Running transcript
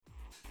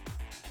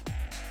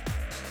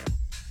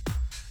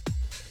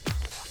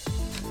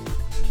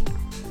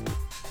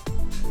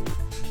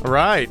All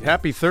right,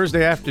 happy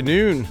Thursday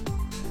afternoon.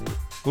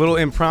 A little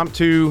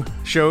impromptu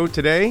show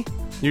today.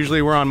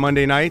 Usually we're on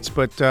Monday nights,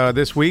 but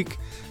this week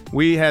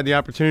we had the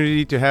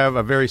opportunity to have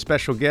a very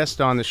special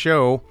guest on the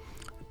show,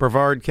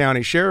 Brevard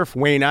County Sheriff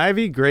Wayne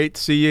Ivey. Great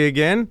to see you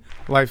again.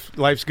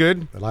 Life's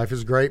good? Life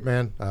is great,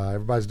 man.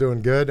 Everybody's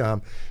doing good.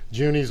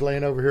 Junie's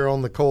laying over here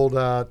on the cold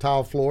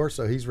tile floor,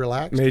 so he's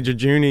relaxed. Major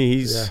Junie,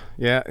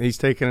 he's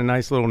taking a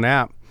nice little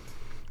nap.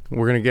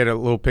 We're going to get a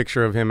little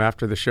picture of him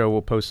after the show.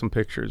 We'll post some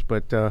pictures.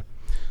 But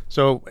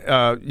so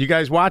you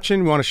guys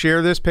watching, want to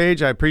share this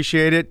page? I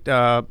appreciate it.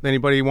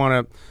 Anybody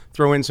want to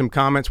throw in some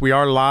comments? We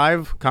are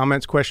live.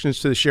 Comments, questions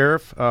to the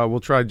sheriff. We'll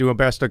try to do our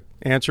best to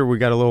answer. We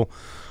got a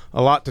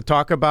lot to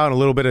talk about, a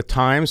little bit of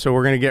time, so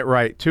we're going to get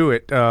right to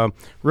it.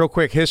 Real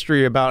quick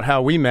history about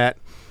how we met.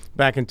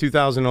 Back in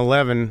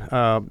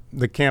 2011,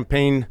 the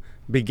campaign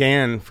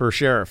began for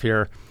sheriff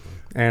here,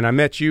 and I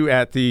met you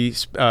at the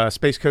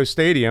Space Coast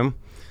Stadium,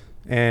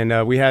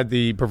 and we had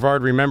the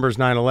Brevard Remembers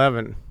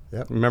 9/11.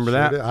 Yep, remember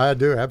that? I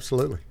do,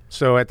 absolutely.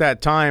 So at that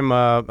time,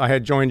 I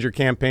had joined your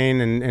campaign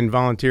and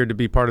volunteered to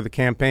be part of the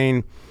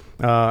campaign.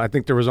 I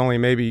think there was only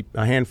maybe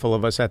a handful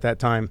of us at that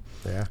time.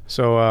 Yeah.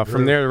 So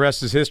from there, the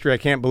rest is history. I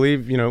can't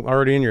believe,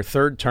 already in your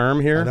third term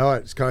here. I know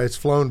it's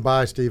flown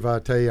by, Steve. I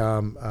tell you,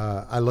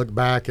 I look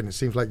back and it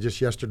seems like just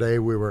yesterday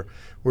we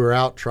were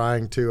out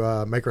trying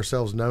to make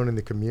ourselves known in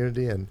the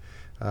community, and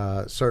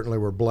certainly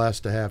we're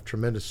blessed to have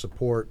tremendous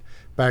support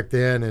back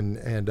then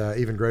and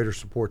even greater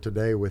support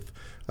today with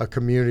a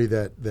community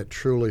that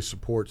truly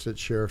supports its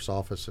sheriff's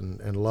office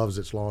and loves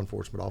its law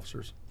enforcement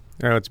officers.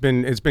 It's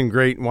been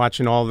great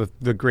watching all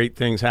the great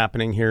things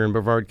happening here in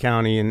Brevard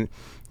County, and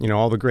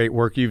all the great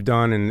work you've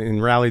done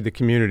and rallied the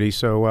community.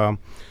 So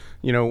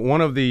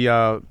one of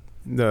the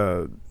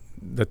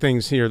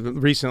things here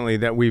recently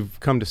that we've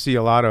come to see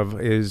a lot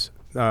of is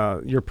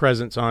your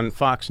presence on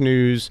Fox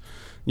News.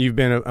 You've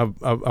been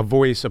a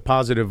voice, a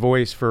positive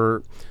voice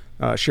for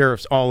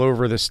sheriffs all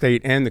over the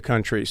state and the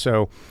country.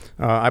 So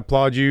I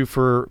applaud you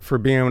for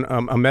being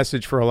a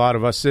message for a lot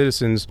of us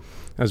citizens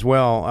as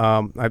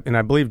well. And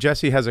I believe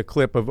Jesse has a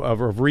clip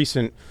of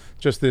recent,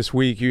 just this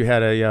week, you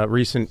had a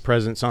recent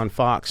presence on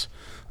Fox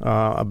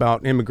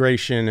about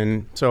immigration.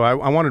 And so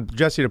I wanted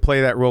Jesse to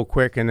play that real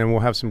quick, and then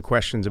we'll have some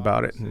questions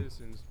about it.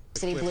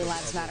 City Blue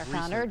Lives Matter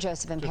founder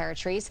Joseph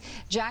Imperatrice,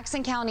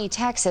 Jackson County,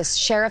 Texas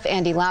Sheriff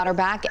Andy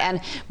Louderback,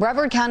 and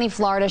Brevard County,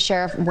 Florida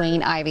Sheriff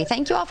Wayne Ivey.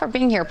 Thank you all for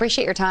being here.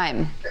 Appreciate your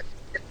time.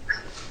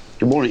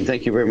 Good morning.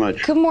 Thank you very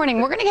much. Good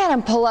morning. We're going to go ahead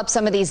and pull up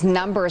some of these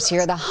numbers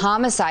here, the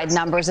homicide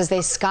numbers, as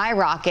they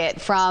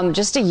skyrocket from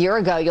just a year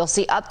ago. You'll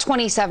see up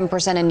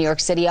 27% in New York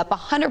City, up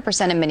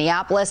 100% in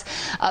Minneapolis,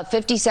 up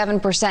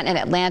 57% in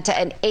Atlanta,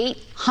 and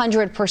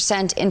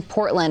 800% in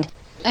Portland.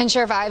 And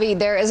Sheriff Ivey,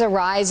 there is a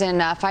rise in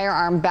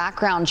firearm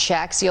background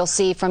checks. You'll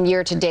see from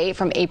year to date,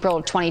 from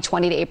April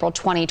 2020 to April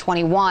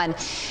 2021,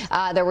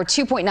 there were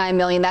 2.9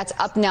 million. That's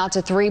up now to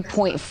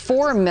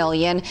 3.4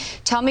 million.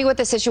 Tell me what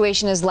the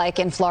situation is like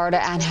in Florida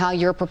and how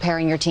you're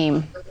preparing your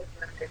team.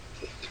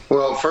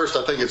 Well, first,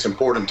 I think it's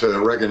important to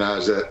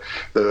recognize that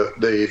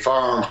the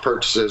firearms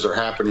purchases are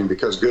happening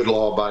because good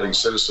law-abiding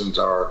citizens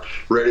are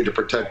ready to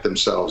protect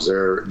themselves.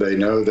 They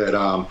know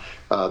that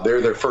they're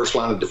their first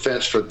line of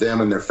defense for them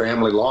and their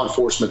family. Law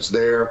enforcement's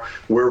there.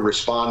 We're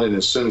responding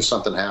as soon as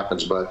something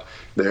happens, but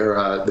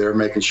they're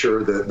making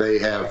sure that they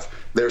have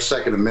their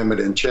Second Amendment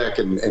in check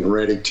and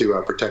ready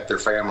to protect their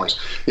families.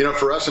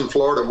 For us in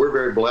Florida, we're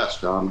very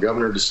blessed.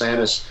 Governor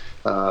DeSantis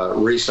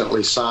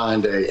recently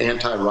signed an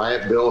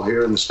anti-riot bill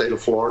here in the state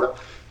of Florida.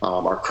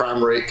 Our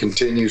crime rate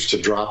continues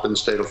to drop in the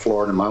state of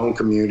Florida. In my own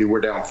community, we're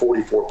down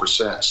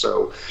 44%.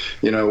 So,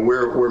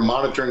 we're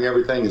monitoring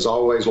everything. As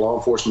always, law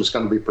enforcement is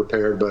going to be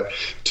prepared. But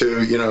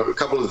to, a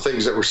couple of the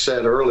things that were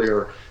said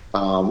earlier,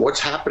 what's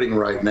happening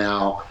right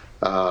now,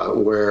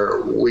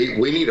 where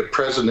we need a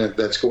president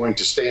that's going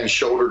to stand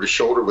shoulder to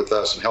shoulder with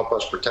us and help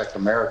us protect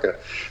America,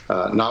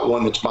 not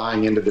one that's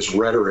buying into this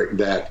rhetoric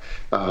that,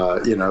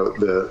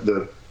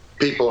 the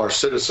people, our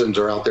citizens,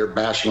 are out there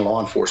bashing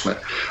law enforcement.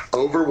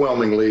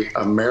 Overwhelmingly,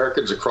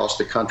 Americans across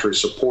the country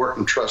support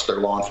and trust their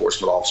law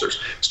enforcement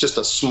officers. It's just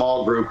a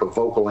small group of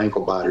vocal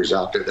ankle biters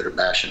out there that are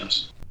bashing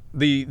us.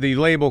 The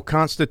label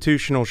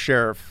constitutional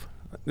sheriff,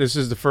 this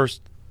is the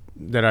first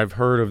that I've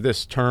heard of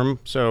this term.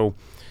 So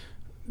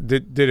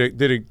did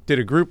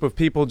a group of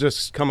people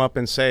just come up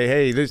and say,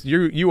 hey,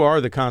 you are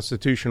the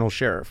constitutional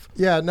sheriff?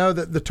 Yeah, no,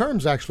 the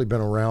term's actually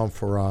been around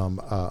for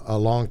a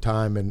long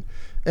time, and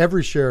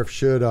every sheriff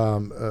should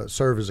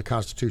serve as a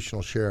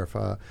constitutional sheriff.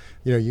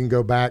 You can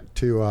go back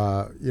to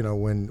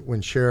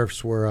when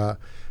sheriffs were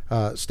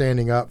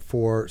standing up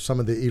for some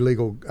of the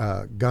illegal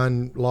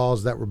gun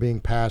laws that were being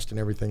passed and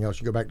everything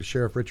else. You go back to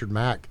Sheriff Richard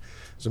Mack.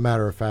 As a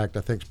matter of fact,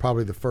 I think it's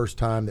probably the first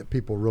time that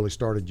people really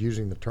started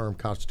using the term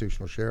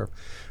constitutional sheriff.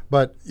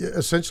 But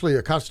essentially,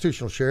 a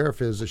constitutional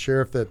sheriff is a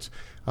sheriff that's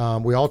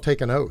we all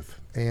take an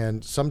oath,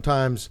 and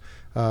sometimes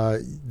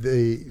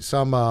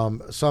some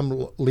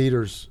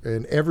leaders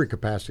in every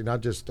capacity,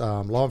 not just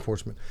law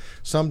enforcement,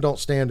 some don't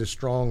stand as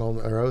strong on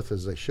their oath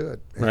as they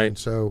should. Right. And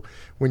so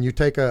when you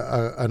take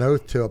an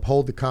oath to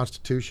uphold the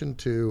Constitution,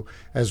 to,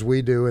 as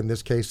we do in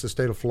this case, the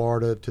state of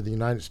Florida, to the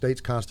United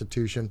States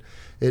Constitution,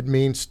 it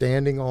means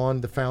standing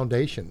on the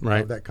foundation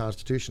right. of that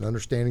Constitution,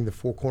 understanding the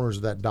four corners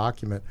of that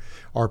document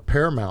are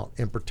paramount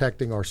in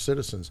protecting our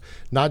citizens,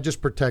 not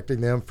just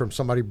protecting them from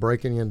somebody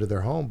breaking into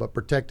their home, but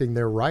protecting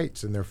their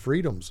rights and their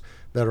freedoms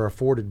that are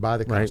afforded by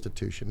the right.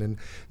 Constitution. And,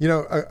 you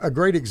know, a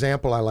great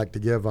example I like to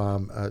give,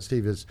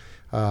 Steve, is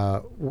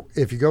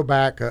if you go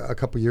back a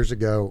couple years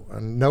ago,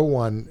 no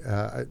one,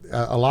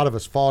 a lot of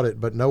us fought it,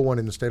 but no one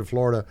in the state of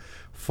Florida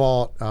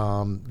fought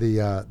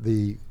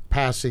the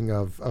passing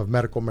of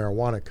medical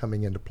marijuana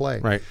coming into play.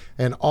 Right.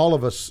 And all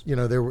of us, you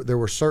know, there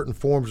were certain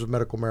forms of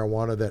medical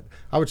marijuana that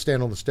I would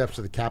stand on the steps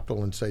of the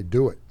Capitol and say,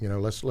 do it. You know,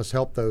 let's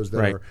help those that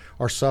right.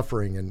 are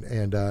suffering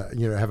and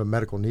you know, have a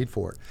medical need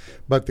for it.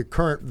 But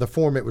the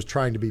form it was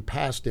trying to be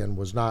passed in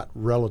was not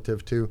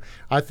relative to,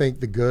 I think,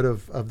 the good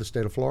of the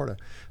state of Florida.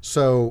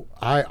 So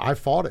I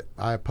fought it.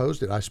 I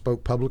opposed it. I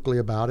spoke publicly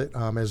about it,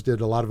 as did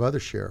a lot of other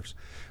sheriffs.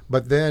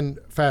 But then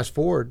fast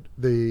forward,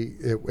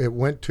 it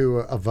went to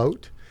a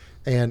vote.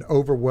 And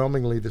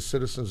overwhelmingly, the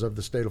citizens of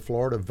the state of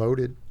Florida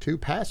voted to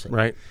pass it.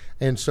 Right.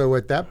 And so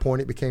at that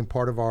point, it became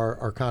part of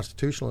our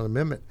constitutional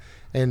amendment.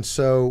 And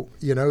so,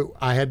 you know,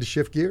 I had to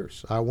shift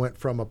gears. I went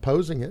from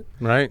opposing it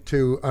right.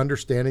 to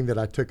understanding that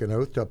I took an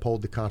oath to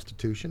uphold the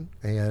Constitution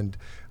and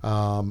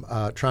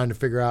trying to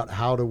figure out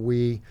how do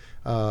we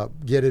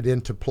get it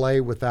into play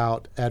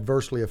without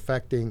adversely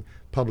affecting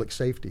public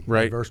safety,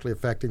 right. adversely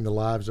affecting the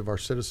lives of our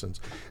citizens.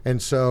 And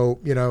so,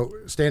 you know,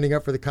 standing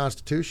up for the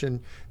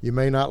Constitution, you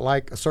may not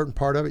like a certain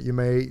part of it, you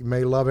may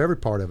love every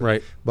part of it,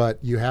 right.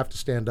 but you have to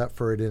stand up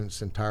for it in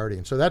its entirety.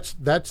 And so that's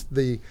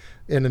the,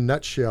 in a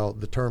nutshell,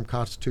 the term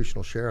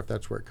constitutional sheriff.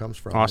 That's where it comes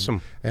from.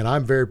 Awesome. And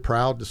I'm very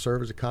proud to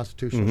serve as a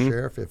constitutional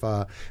sheriff. If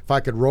I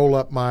could roll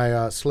up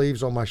my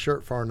sleeves on my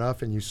shirt far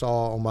enough, and you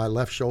saw on my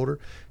left shoulder,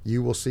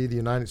 you will see the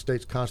United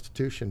States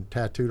Constitution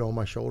tattooed on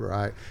my shoulder.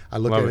 I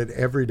look Love at it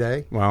every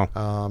day. Wow.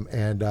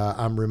 And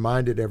I'm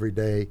reminded every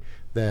day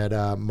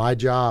that my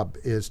job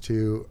is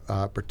to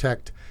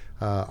protect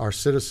our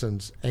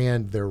citizens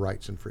and their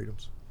rights and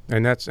freedoms.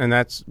 And that's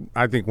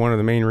I think one of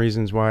the main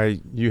reasons why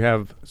you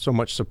have so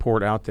much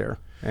support out there.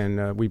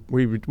 And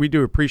we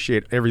do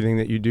appreciate everything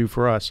that you do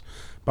for us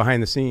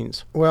behind the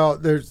scenes. Well,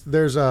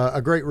 there's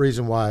a great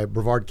reason why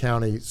Brevard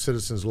County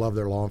citizens love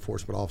their law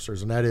enforcement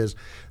officers, and that is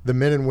the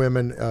men and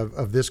women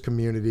of this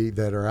community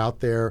that are out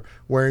there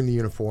wearing the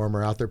uniform,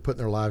 are out there putting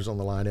their lives on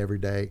the line every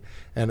day.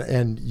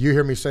 And you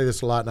hear me say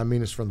this a lot, and I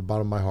mean this from the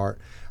bottom of my heart.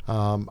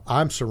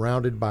 I'm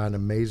surrounded by an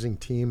amazing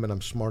team, and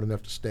I'm smart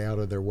enough to stay out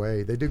of their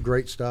way. They do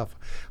great stuff.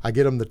 I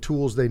get them the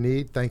tools they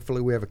need.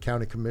 Thankfully, we have a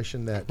county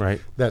commission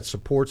that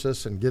supports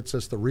us and gets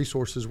us the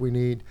resources we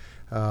need.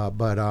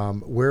 But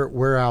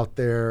we're out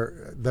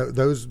there.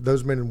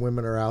 Those men and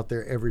women are out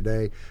there every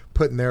day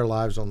putting their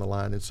lives on the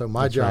line. And so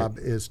my job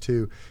is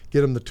to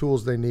get them the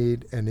tools they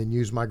need and then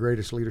use my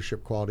greatest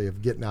leadership quality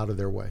of getting out of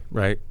their way.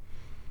 Right.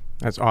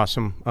 That's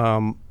awesome.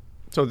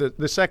 So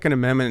the Second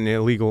Amendment and the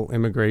illegal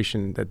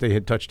immigration that they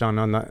had touched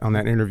on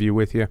that interview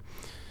with you,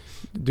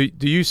 do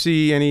you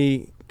see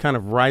any kind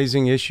of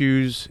rising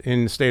issues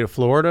in the state of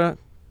Florida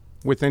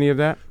with any of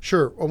that?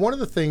 Sure. Well, one of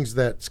the things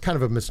that's kind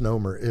of a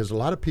misnomer is a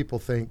lot of people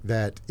think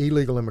that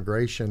illegal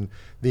immigration,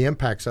 the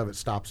impacts of it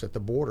stops at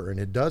the border, and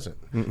it doesn't.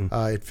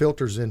 It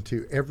filters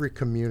into every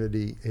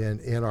community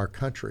in our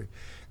country.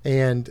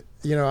 And,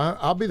 you know,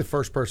 I'll be the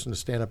first person to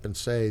stand up and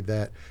say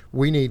that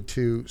we need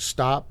to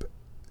stop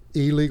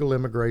illegal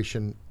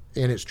immigration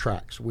in its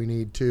tracks. We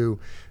need to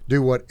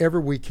do whatever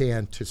we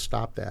can to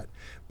stop that.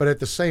 But at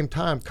the same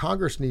time,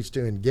 Congress needs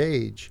to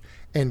engage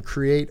and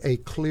create a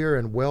clear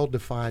and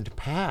well-defined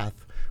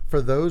path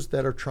for those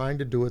that are trying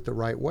to do it the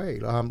right way.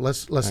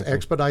 Let's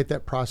expedite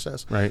that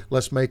process. Right.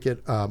 Let's make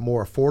it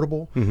more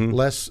affordable.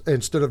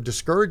 Instead of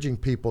discouraging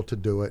people to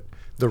do it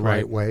the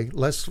right way,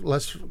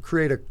 let's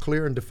create a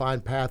clear and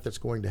defined path that's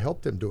going to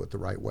help them do it the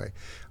right way.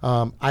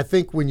 I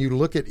think when you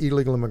look at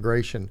illegal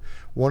immigration,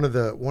 one of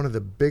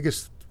the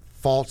biggest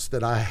faults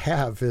that I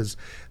have is,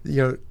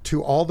 you know,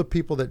 to all the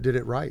people that did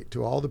it right,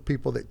 to all the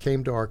people that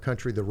came to our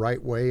country the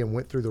right way and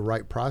went through the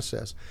right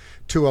process,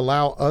 to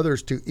allow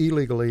others to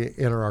illegally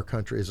enter our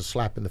country is a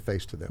slap in the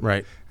face to them.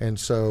 Right. And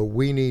so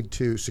we need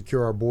to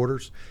secure our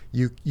borders.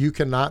 You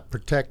cannot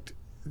protect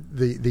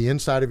the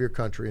inside of your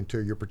country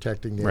until you're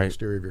protecting the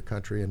exterior of your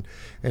country.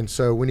 And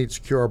so we need to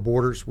secure our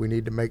borders. We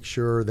need to make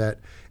sure that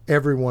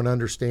everyone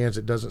understands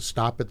it doesn't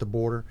stop at the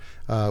border.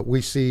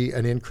 We see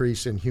an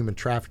increase in human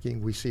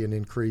trafficking. We see an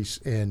increase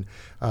in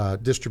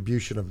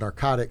distribution of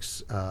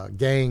narcotics,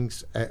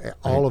 gangs,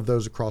 all of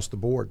those across the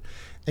board.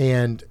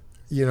 And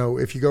you know,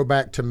 if you go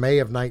back to May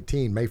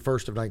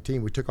 1st of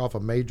 19, we took off a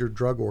major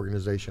drug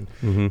organization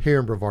here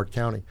in Brevard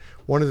County.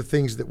 One of the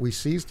things that we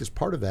seized as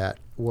part of that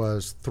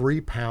was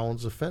 3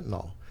 pounds of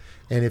fentanyl.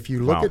 And if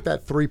you look at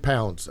that 3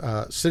 pounds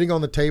sitting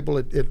on the table,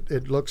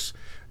 it looks,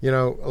 in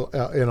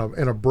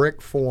a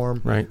brick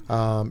form. Right.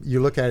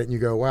 You look at it and you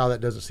go, wow,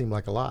 that doesn't seem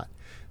like a lot.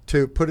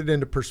 To put it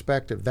into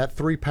perspective, that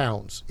 3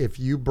 pounds, if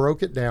you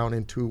broke it down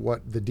into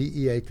what the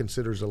DEA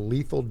considers a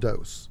lethal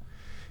dose,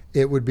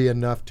 it would be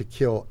enough to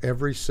kill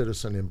every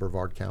citizen in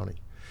Brevard County.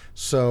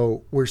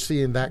 So we're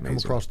seeing that come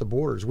across the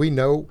borders. We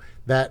know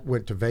that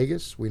went to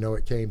Vegas. We know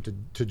it came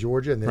to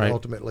Georgia, and then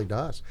ultimately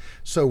does.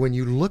 So when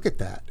you look at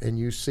that and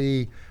you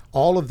see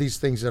all of these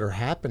things that are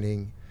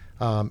happening,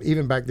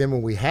 even back then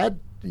when we had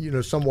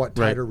somewhat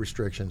tighter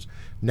restrictions,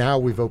 now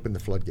we've opened the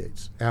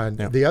floodgates. And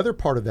the other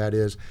part of that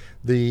is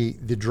the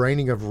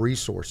draining of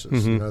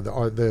resources.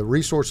 The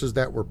resources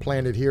that were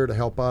planted here to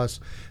help us,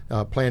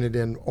 planted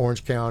in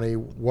Orange County,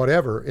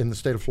 whatever, in the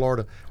state of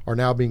Florida, are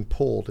now being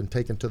pulled and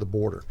taken to the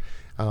border.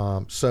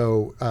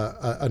 So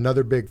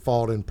another big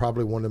fault, and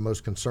probably one of the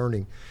most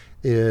concerning,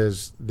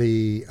 is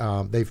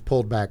they've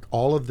pulled back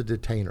all of the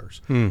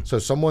detainers. So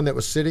someone that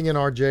was sitting in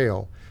our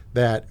jail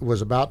that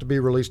was about to be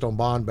released on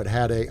bond but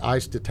had a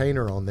ICE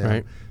detainer on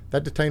them,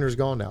 that detainer is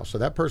gone now. So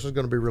that person is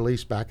going to be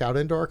released back out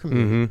into our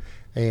community.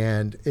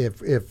 And if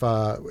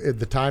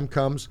the time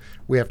comes,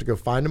 we have to go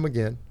find them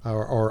again,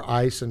 or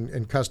ICE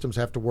and Customs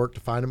have to work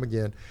to find them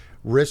again,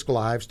 risk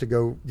lives to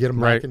go get them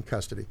back in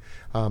custody.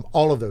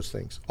 All of those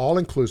things, all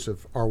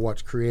inclusive, are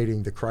what's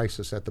creating the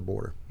crisis at the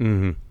border.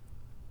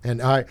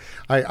 And I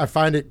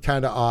find it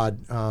kind of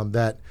odd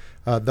that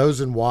those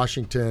in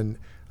Washington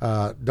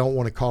don't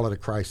want to call it a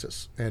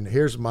crisis. And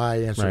here's my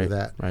answer to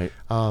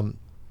that.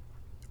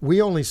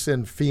 We only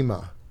send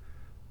FEMA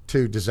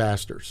to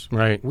disasters.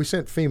 We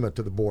sent FEMA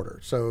to the border.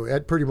 So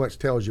that pretty much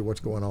tells you what's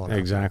going on.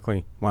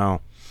 Exactly.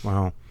 Wow.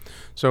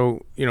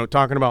 So,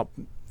 talking about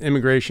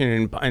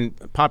immigration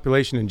and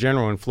population in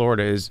general in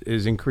Florida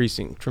is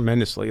increasing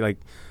tremendously. Like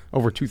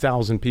over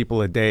 2,000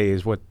 people a day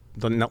is what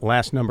the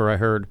last number I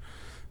heard.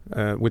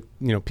 With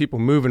people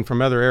moving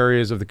from other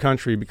areas of the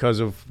country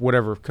because of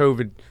whatever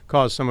COVID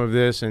caused some of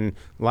this and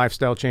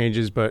lifestyle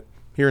changes. But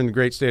here in the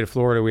great state of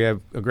Florida, we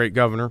have a great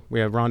governor. We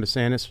have Ron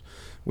DeSantis.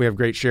 We have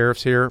great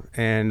sheriffs here.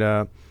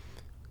 And,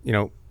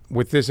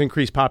 with this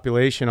increased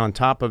population on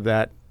top of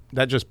that,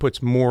 that just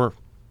puts more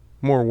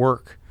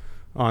work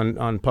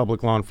on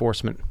public law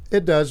enforcement.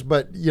 It does,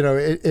 but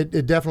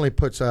it definitely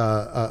puts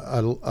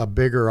a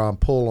bigger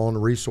pull on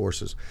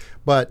resources.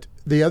 But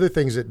the other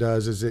things it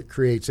does is it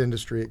creates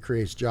industry, it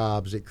creates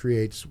jobs, it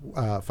creates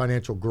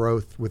financial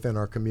growth within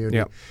our community.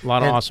 Yeah, a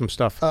lot of awesome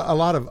stuff. A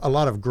lot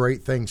of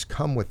great things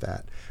come with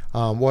that.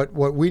 What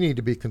we need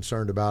to be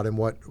concerned about, and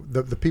what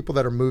the people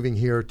that are moving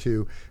here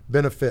to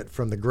benefit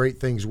from the great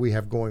things we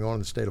have going on in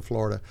the state of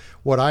Florida,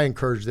 what I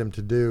encourage them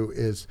to do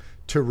is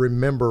to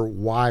remember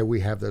why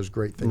we have those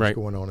great things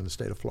going on in the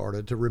state of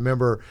Florida, to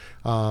remember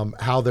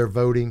how they're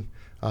voting,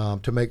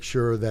 to make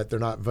sure that they're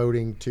not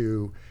voting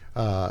to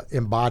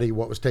embody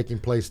what was taking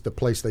place, the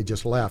place they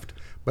just left,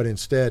 but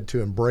instead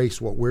to embrace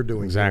what we're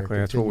doing. Exactly,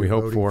 that's what we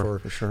hope for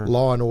sure.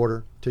 Law and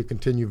order, to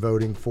continue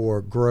voting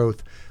for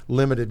growth,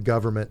 limited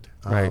government,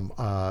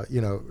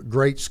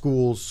 great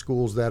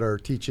schools that are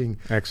teaching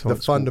the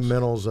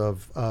fundamentals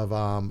of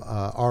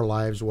our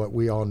lives, what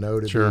we all know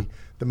to be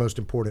the most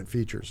important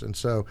features. And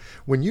so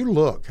when you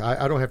look,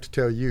 I don't have to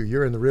tell you,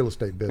 you're in the real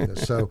estate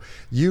business, so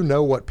you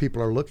know what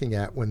people are looking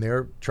at when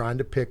they're trying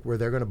to pick where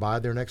they're going to buy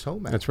their next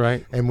home at. That's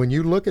right. And when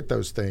you look at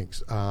those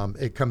things,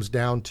 it comes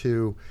down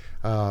to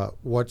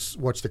what's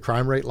the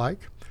crime rate like?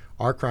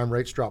 Our crime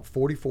rates dropped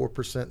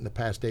 44% in the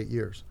past 8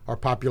 years. Our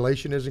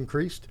population has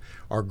increased,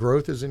 our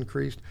growth has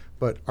increased,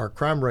 but our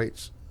crime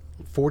rates,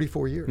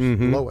 44 years,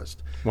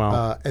 lowest.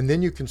 Wow. And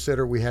then you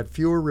consider we had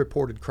fewer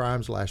reported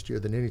crimes last year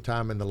than any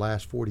time in the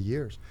last 40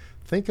 years.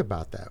 Think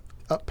about that.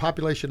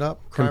 Population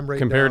up, crime rate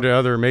compared down. To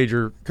other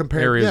major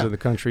areas of the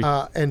country.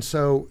 And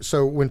so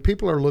when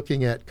people are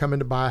looking at coming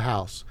to buy a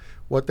house,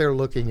 what they're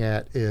looking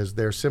at is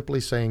they're simply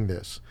saying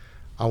this: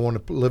 I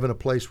want to live in a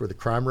place where the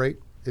crime rate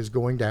is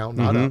going down,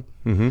 not up.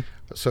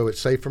 So it's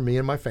safe for me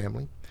and my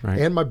family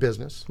and my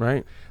business.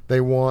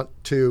 They want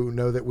to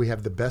know that we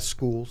have the best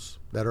schools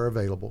that are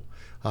available.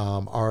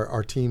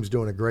 Our team's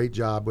doing a great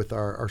job with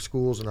our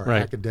schools and our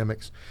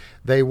academics.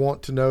 They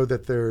want to know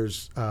that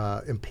there's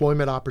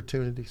employment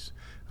opportunities,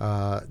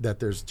 that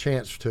there's a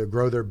chance to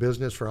grow their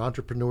business for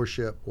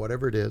entrepreneurship,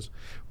 whatever it is.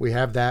 We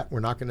have that.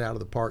 We're knocking it out of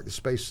the park. The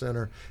Space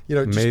Center.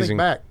 Just think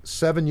back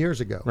 7 years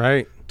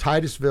ago.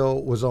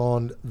 Titusville was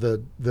on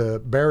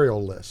the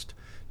burial list.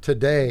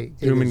 Today,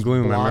 doom and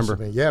gloom. Blossoming. I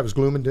remember. Yeah, it was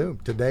gloom and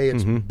doom. Today,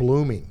 it's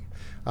blooming.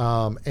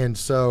 And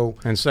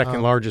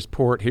second largest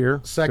port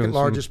here. Second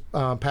largest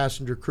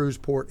passenger cruise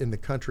port in the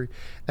country.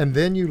 And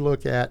then you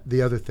look at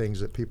the other things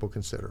that people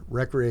consider: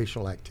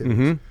 recreational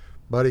activities.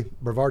 Buddy,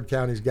 Brevard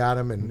County's got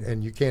them,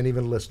 and you can't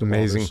even list them all.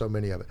 There's so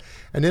many of it.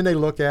 And then they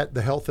look at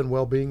the health and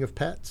well-being of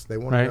pets. They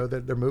want to know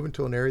that they're moving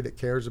to an area that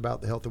cares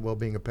about the health and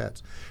well-being of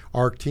pets.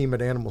 Our team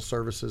at Animal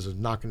Services is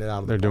knocking it out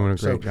of the park. They're doing a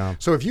great job.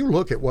 So if you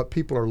look at what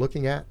people are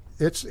looking at,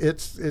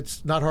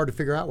 it's not hard to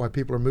figure out why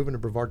people are moving to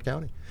Brevard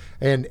County,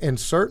 and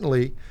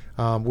certainly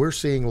we're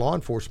seeing law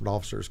enforcement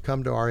officers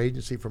come to our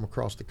agency from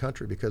across the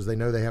country because they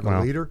know they have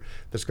a leader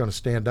that's going to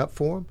stand up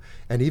for them,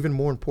 and even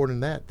more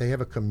important than that, they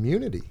have a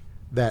community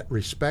that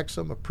respects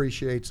them,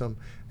 appreciates them,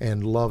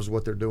 and loves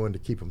what they're doing to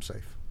keep them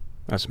safe.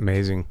 That's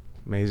amazing.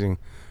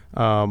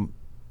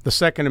 The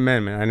Second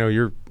Amendment, I know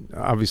you're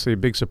obviously a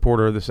big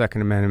supporter of the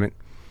Second Amendment.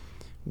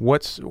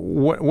 What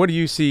do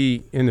you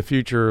see in the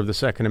future of the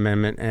Second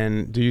Amendment,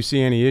 and do you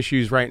see any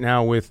issues right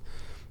now with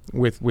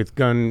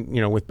gun,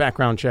 with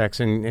background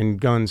checks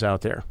and guns out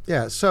there?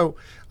 Yeah, so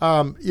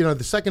the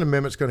Second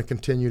Amendment is going to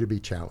continue to be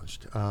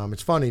challenged.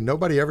 It's funny,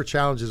 nobody ever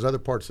challenges other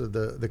parts of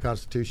the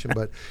Constitution,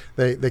 but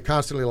they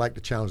constantly like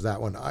to challenge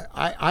that one.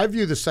 I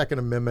view the Second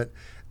Amendment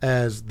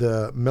as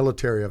the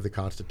military of the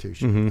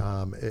Constitution.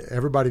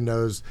 Everybody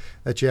knows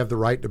that you have the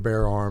right to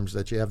bear arms,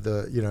 that you have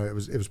it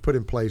was put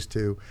in place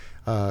to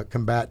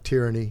combat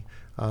tyranny.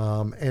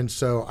 And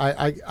so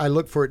I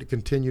look for it to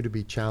continue to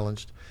be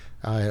challenged.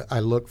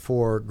 I look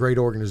for great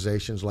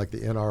organizations like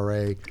the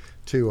NRA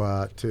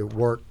to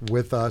work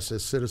with us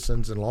as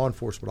citizens and law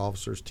enforcement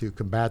officers to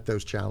combat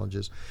those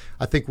challenges.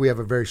 I think we have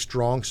a very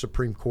strong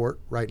Supreme Court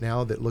right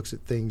now that looks at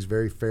things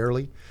very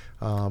fairly.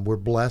 We're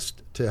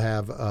blessed to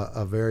have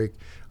a very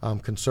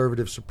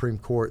conservative Supreme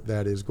Court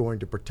that is going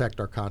to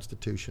protect our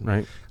Constitution.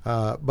 Right.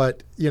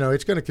 But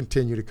it's going to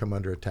continue to come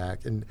under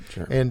attack, and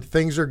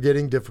things are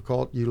getting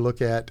difficult. You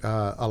look at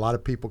a lot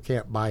of people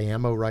can't buy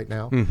ammo right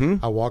now.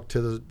 I walked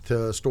to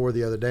the store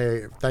the other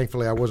day.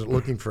 Thankfully, I wasn't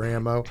looking for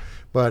ammo,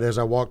 but as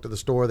I walked to the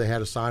store, they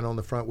had a sign on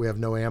the front: "We have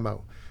no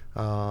ammo."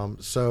 You'll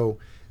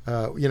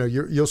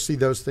see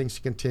those things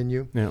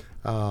continue. Yeah.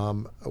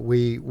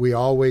 We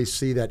always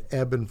see that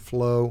ebb and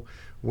flow.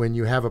 When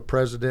you have a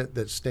president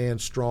that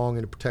stands strong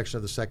in the protection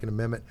of the Second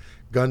Amendment,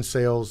 gun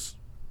sales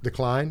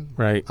decline.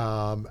 Right.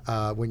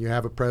 When you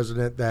have a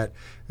president that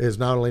is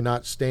not only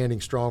not standing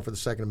strong for the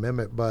Second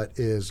Amendment, but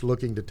is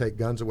looking to take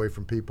guns away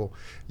from people,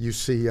 you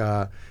see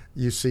gun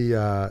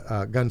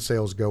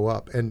sales go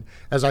up. And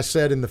as I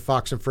said in the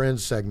Fox and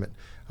Friends segment,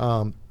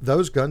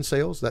 those gun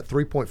sales, that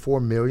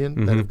 3.4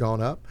 million that have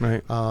gone up,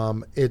 right.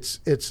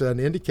 It's an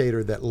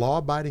indicator that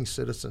law-abiding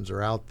citizens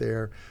are out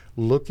there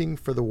looking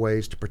for the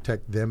ways to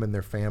protect them and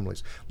their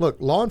families. Look,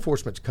 law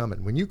enforcement's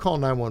coming. When you call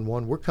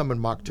 911, we're coming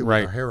Mach 2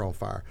 with our hair on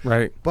fire.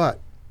 Right. But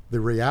the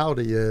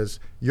reality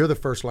is you're the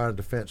first line of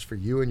defense for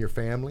you and your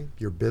family,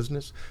 your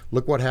business.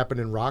 Look what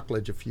happened in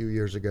Rockledge a few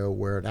years ago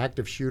where an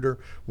active shooter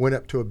went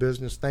up to a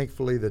business.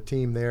 Thankfully, the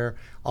team there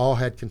all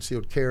had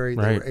concealed carry.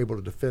 They were able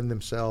to defend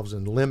themselves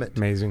and limit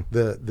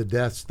the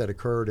deaths that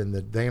occurred and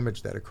the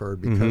damage that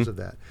occurred because of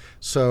that.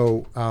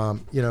 So,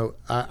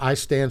 I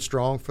stand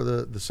strong for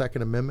the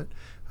Second Amendment.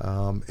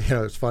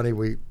 It's funny,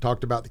 we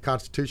talked about the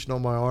Constitution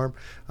on my arm.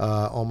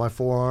 On my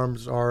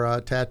forearms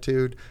are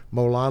tattooed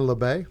Molan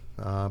Labey,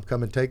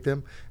 come and take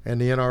them,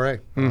 and the NRA,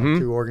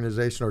 two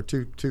organizations or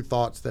two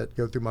thoughts that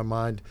go through my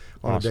mind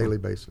on a daily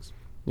basis.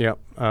 Yep.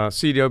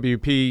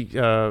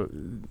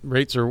 CWP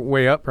rates are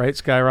way up, right?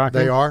 Skyrocketing.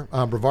 They are.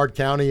 Brevard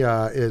County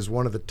is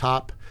one of the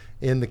top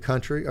in the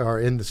country or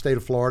in the state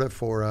of Florida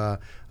for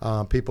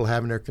people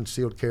having their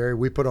concealed carry.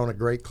 We put on a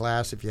great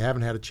class. If you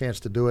haven't had a chance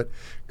to do it,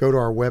 go to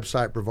our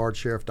website,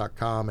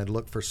 brevardsheriff.com, and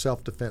look for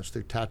self-defense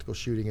through tactical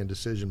shooting and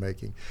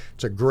decision-making.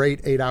 It's a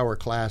great 8-hour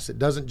class. It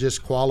doesn't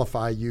just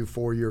qualify you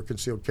for your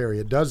concealed carry.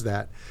 It does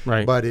that,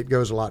 but it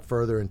goes a lot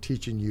further in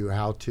teaching you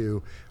how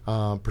to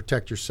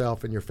protect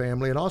yourself and your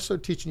family, and also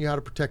teaching you how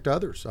to protect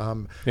others.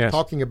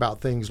 Talking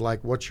about things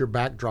like what's your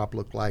backdrop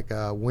look like,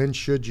 when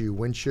should you,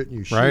 when shouldn't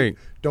you shoot,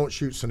 don't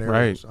shoot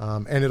scenarios.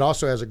 And it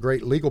also has a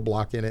great legal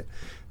block in it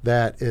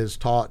that is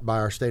taught by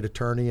our state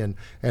attorney and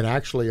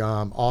actually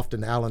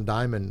often Alan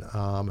Diamond,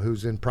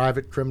 who's in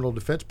private criminal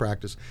defense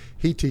practice.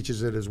 He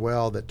teaches it as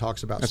well, that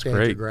talks about stand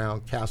your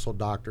ground, castle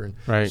doctrine,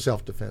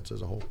 self-defense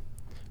as a whole.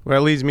 Well,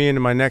 it leads me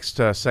into my next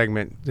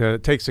segment.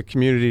 It takes a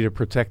community to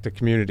protect the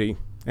community.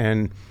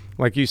 And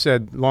like you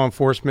said, law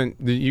enforcement,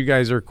 you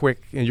guys are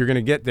quick and you're going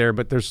to get there,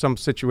 but there's some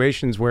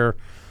situations where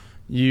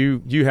you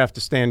have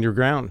to stand your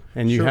ground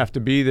and you have to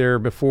be there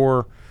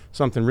before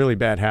something really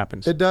bad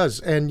happens. It does.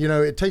 And,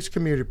 it takes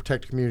community to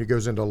protect a community. It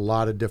goes into a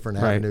lot of different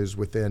avenues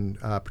within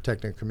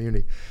protecting a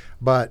community.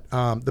 But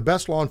the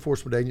best law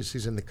enforcement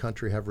agencies in the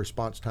country have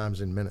response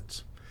times in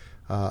minutes.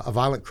 A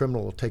violent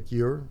criminal will take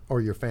your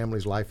or your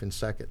family's life in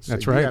seconds.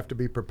 That's You have to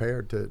be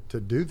prepared to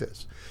do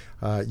this.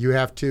 You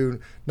have to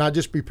not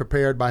just be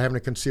prepared by having a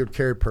concealed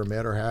carry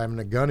permit or having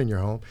a gun in your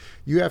home.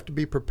 You have to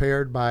be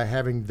prepared by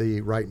having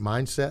the right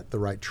mindset, the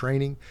right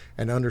training,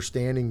 and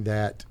understanding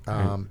that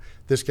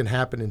this can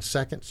happen in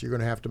seconds. You're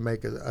going to have to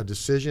make a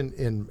decision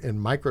in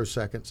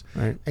microseconds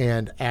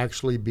and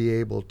actually be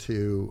able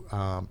to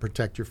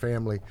protect your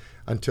family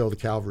until the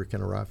cavalry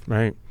can arrive.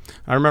 Right.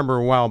 I remember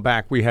a while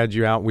back we had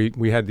you out.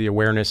 We had the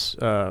awareness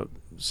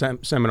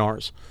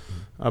seminars.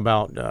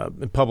 about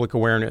public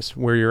awareness,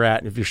 where you're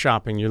at. If you're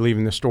shopping, you're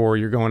leaving the store,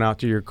 you're going out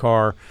to your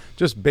car,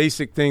 just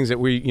basic things that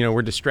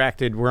we're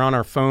distracted. We're on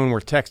our phone,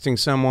 we're texting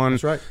someone,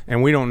 That's right.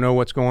 and we don't know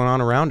what's going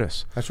on around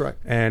us. That's right.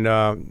 And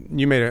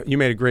you made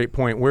a great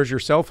point. Where's your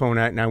cell phone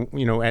at now?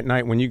 At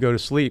night when you go to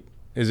sleep,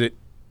 is it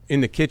in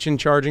the kitchen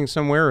charging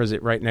somewhere, or is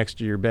it right next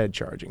to your bed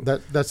charging?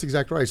 That's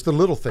exactly right. It's the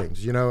little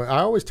things. I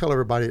always tell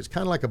everybody it's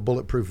kind of like a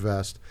bulletproof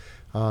vest.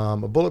 A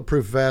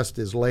bulletproof vest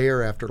is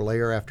layer after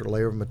layer after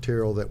layer of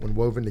material that, when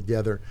woven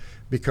together,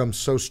 becomes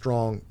so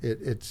strong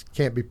it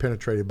can't be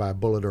penetrated by a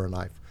bullet or a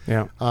knife.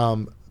 Yeah.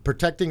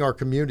 Protecting our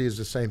community is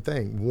the same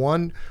thing.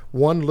 One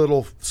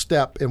little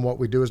step in what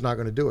we do is not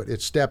going to do it.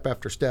 It's step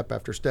after step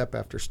after step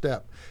after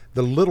step.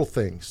 The little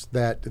things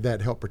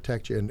that help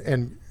protect you.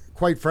 And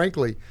quite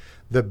frankly,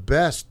 the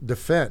best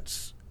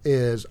defense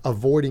is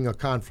avoiding a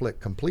conflict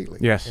completely.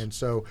 Yes. And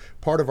so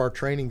part of our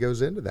training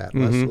goes into that.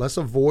 Let's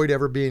avoid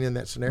ever being in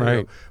that scenario,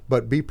 Right.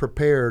 but be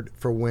prepared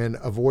for when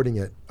avoiding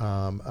it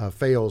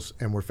fails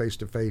and we're face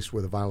to face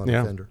with a violent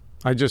offender.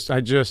 I just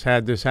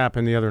had this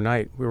happen the other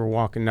night. We were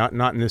walking, not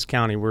in this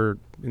county. We're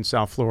in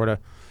South Florida.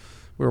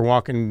 We were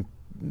walking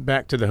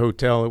back to the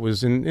hotel. It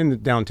was in the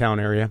downtown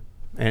area,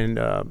 and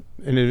an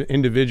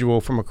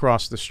individual from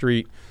across the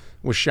street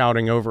was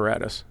shouting over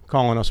at us,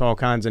 calling us all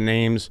kinds of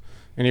names.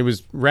 And he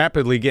was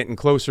rapidly getting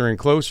closer and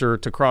closer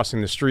to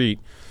crossing the street.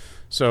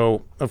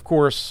 So, of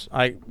course,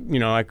 I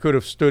could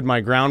have stood my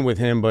ground with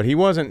him, but he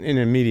wasn't an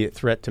immediate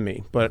threat to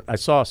me. But I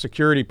saw a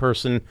security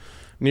person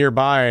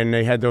nearby, and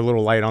they had their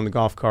little light on the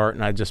golf cart,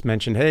 and I just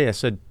mentioned, hey, I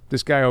said,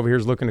 this guy over here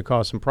is looking to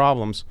cause some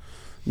problems.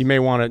 You may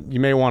want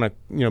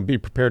to be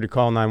prepared to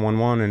call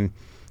 911. And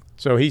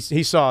so he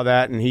saw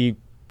that, and he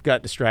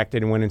got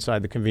distracted and went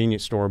inside the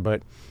convenience store.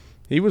 But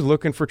he was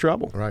looking for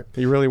trouble. Right.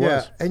 He really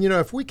was. And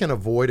if we can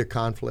avoid a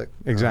conflict,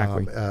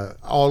 Exactly.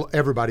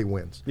 Everybody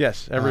wins.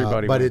 Yes,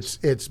 everybody but wins.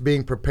 it's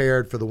being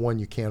prepared for the one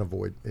you can't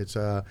avoid. It's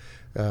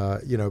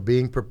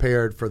being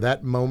prepared for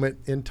that moment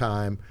in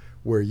time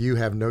where you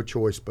have no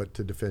choice but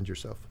to defend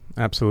yourself.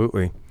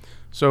 Absolutely.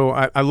 So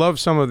I love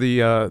some of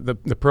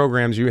the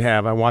programs you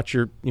have. I watch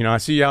I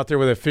see you out there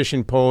with a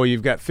fishing pole.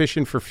 You've got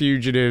Fishing for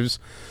Fugitives,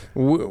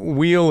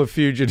 Wheel of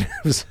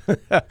Fugitives,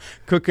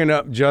 Cooking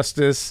Up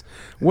Justice.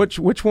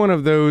 Which one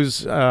of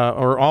those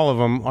or all of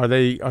them are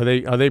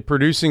they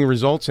producing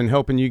results and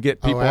helping you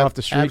get people off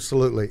the street?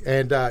 Absolutely.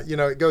 And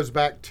it goes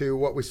back to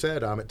what we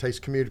said. It takes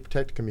community to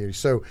protect the community.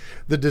 So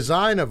the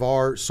design of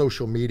our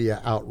social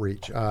media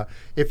outreach,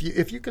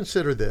 if you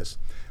consider this.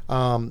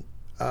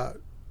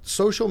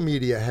 Social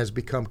media has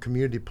become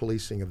community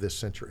policing of this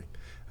century.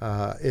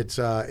 It's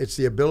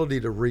the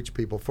ability to reach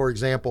people. For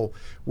example,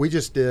 we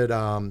just did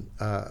a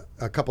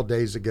couple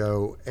days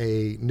ago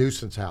a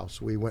nuisance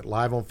house. We went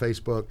live on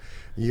Facebook.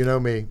 You know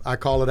me, I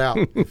call it out.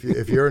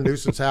 If you're a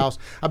nuisance house,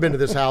 I've been to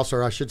this house,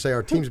 or I should say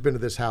our team's been to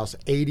this house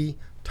 80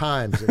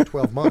 times in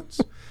 12 months.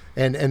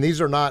 And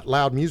these are not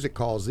loud music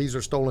calls. These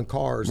are stolen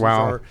cars.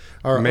 Wow. These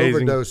are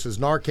Amazing. overdoses,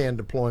 Narcan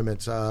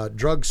deployments,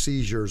 drug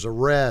seizures,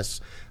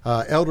 arrests,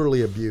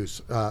 elderly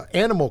abuse,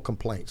 animal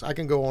complaints. I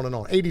can go on and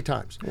on 80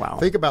 times. Wow.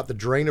 Think about the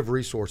drain of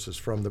resources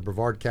from the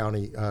Brevard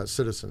County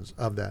citizens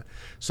of that.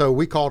 So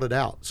we called it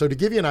out. So to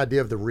give you an idea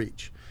of the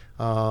reach,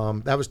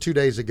 that was 2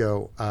 days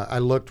ago. I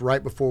looked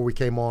right before we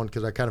came on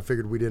because I kind of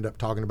figured we'd end up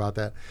talking about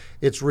that.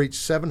 It's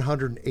reached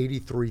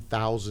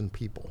 783,000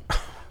 people.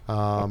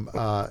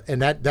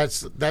 And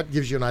that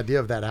gives you an idea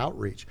of that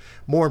outreach.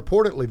 More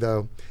importantly,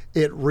 though,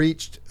 it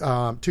reached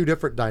two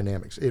different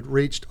dynamics. It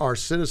reached our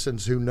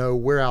citizens who know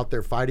we're out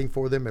there fighting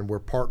for them and we're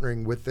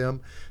partnering with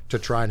them to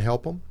try and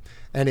help them.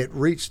 And it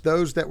reached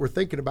those that were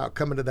thinking about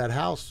coming to that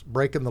house,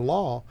 breaking the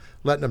law,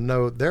 letting them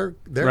know they're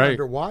Right.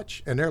 under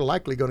watch and they're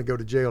likely going to go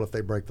to jail if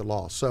they break the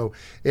law. So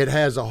it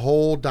has a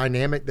whole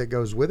dynamic that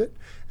goes with it.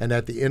 And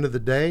at the end of the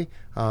day,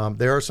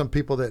 there are some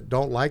people that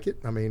don't like it.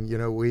 I mean,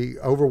 we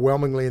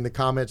overwhelmingly in the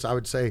comments, I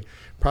would say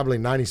probably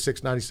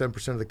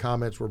 96-97% of the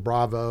comments were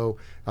bravo.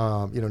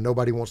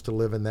 Nobody wants to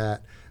live in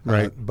that.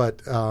 Right.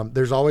 But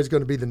there's always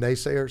going to be the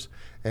naysayers.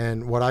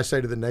 And what I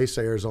say to the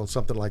naysayers on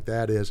something like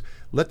that is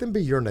let them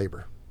be your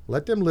neighbor.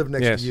 Let them live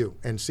next Yes. to you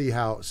and see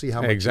how much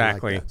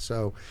Exactly. you like that.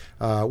 So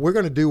we're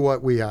going to do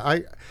what we.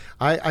 I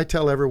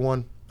tell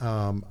everyone.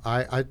 When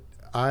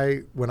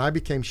I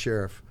became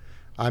sheriff,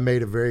 I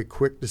made a very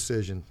quick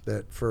decision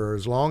that for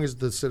as long as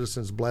the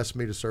citizens bless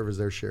me to serve as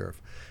their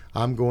sheriff,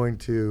 I'm going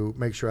to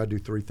make sure I do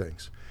three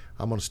things.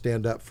 I'm going to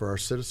stand up for our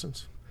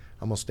citizens.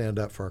 I'm going to stand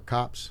up for our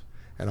cops,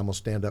 and I'm going to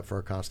stand up for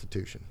our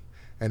Constitution.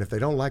 And if they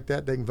don't like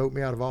that, they can vote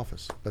me out of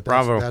office. But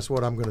that's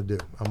what I'm going to do.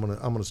 I'm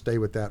going to stay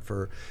with that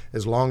for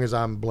as long as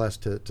I'm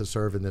blessed to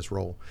serve in this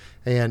role.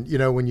 And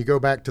when you go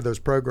back to those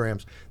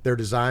programs, they're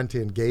designed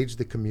to engage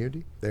the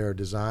community. They are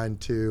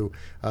designed to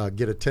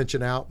get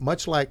attention out,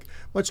 much like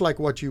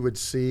what you would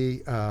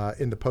see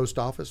in the post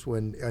office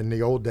when in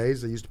the old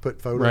days they used to put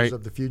photos Right.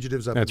 of the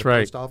fugitives up That's in the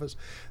right. post office.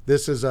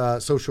 This is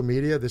social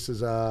media. This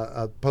is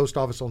a post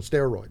office on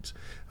steroids.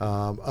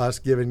 Us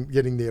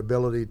getting the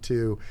ability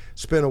to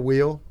spin a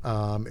wheel.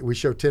 We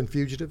show 10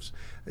 fugitives.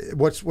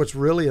 What's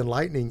really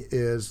enlightening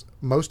is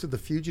most of the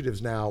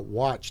fugitives now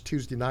watch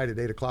Tuesday night at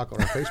 8 o'clock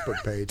on our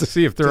Facebook page to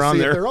see if they're on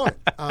there. If they're on it.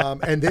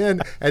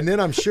 And then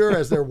I'm sure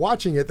as they're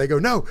watching it, they go,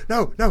 no,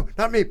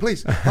 not me,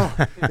 please. We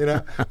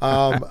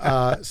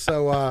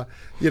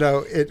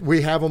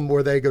have them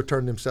where they go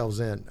turn themselves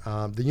in.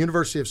 The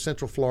University of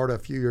Central Florida a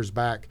few years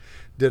back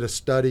did a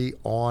study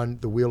on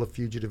the Wheel of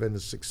Fugitive and the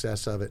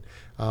success of it.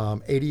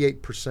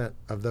 88%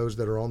 of those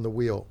that are on the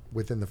wheel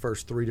within the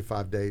first 3 to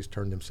 5 days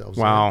turn themselves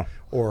in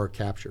or are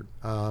captured.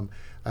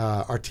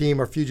 Our team,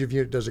 our fugitive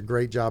unit, does a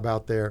great job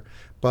out there.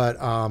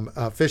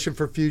 But fishing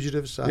for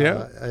fugitives,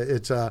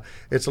 it's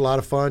a lot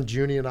of fun.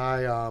 Junie and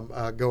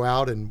I go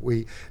out and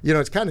we,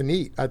 it's kind of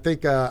neat. I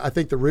think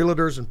the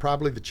realtors and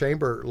probably the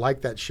chamber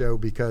like that show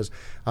because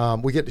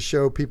we get to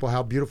show people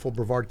how beautiful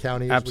Brevard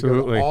County is.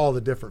 Absolutely. We go to all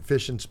the different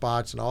fishing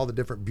spots and all the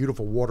different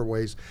beautiful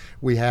waterways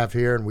we have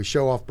here, and we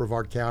show off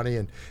Brevard County,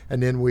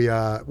 and then we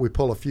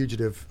pull a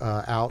fugitive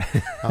out.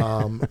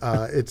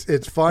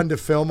 It's fun to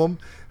film them.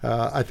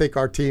 I think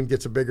our team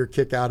gets a bigger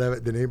kick out of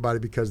it than anybody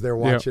because they're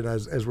watching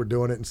as we're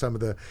doing it and some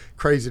of the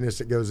craziness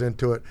that goes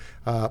into it.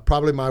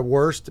 Probably my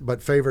worst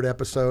but favorite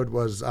episode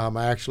was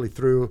I actually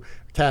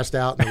cast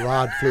out and the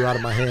rod flew out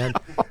of my hand.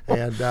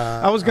 And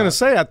I was going to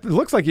say, it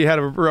looks like you had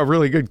a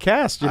really good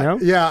cast,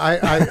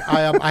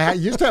 I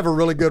used to have a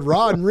really good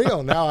rod and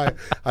reel. Now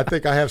I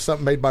think I have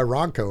something made by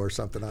Ronco or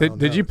something.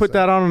 Did you put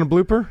that on a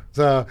blooper?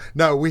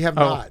 No, we have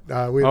not.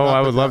 I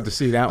would love to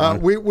see that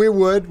one. We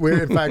would.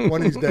 In fact,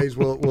 one of these days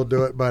we'll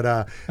do it.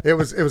 But it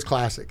was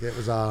classic. It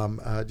was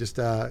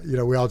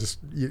we all just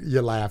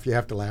you laugh. You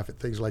have to laugh at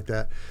things like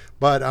that.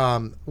 But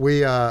we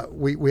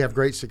have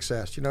great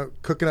success.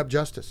 Cooking Up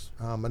Justice,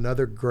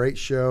 another great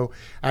show.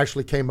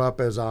 Actually came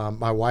up as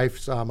my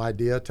wife's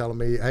idea, telling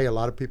me, hey, a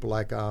lot of people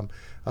like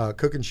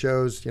cooking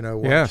shows.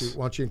 Why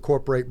don't you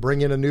incorporate,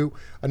 bring in a new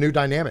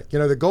dynamic.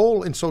 The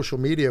goal in social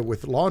media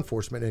with law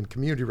enforcement and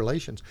community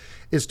relations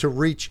is to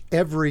reach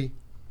every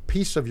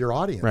piece of your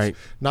audience, right?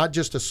 Not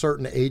just a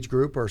certain age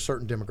group or a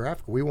certain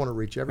demographic. We want to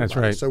reach everybody.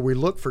 That's right. So we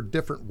look for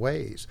different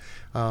ways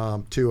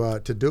to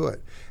do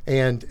it.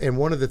 And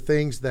one of the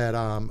things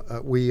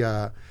that we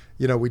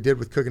did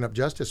with Cooking Up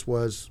Justice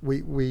was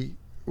we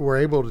were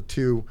able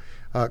to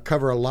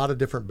cover a lot of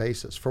different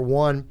bases. For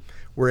one,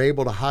 we're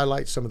able to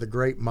highlight some of the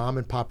great mom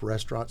and pop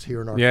restaurants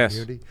here in our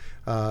community.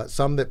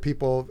 Some that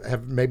people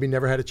have maybe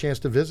never had a chance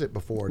to visit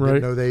before. Right.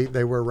 Didn't know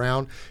they were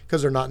around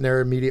because they're not in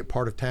their immediate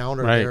part of town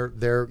or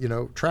their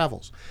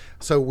travels.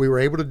 So we were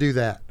able to do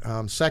that.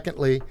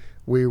 Secondly,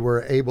 we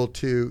were able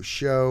to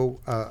show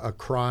a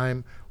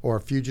crime or a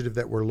fugitive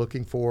that we're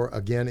looking for,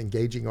 again,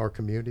 engaging our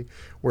community.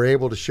 We're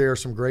able to share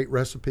some great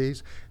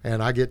recipes,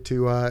 and I get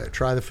to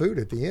try the food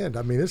at the end.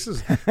 I mean, this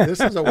is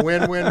a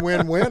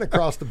win-win-win-win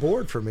across the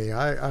board for me.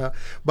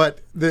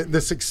 But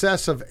the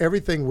success of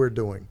everything we're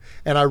doing,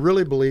 and I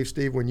really believe,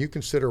 Steve, when you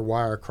consider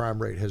why our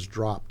crime rate has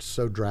dropped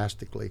so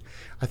drastically,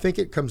 I think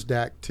it comes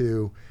back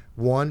to,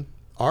 one,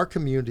 our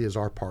community is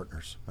our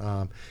partners.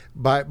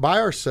 By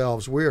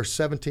ourselves, we are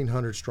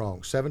 1,700 strong,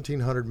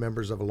 1,700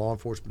 members of a law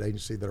enforcement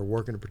agency that are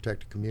working to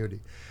protect the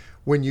community.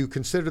 When you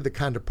consider the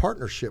kind of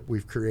partnership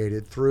we've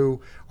created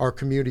through our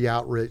community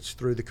outreach,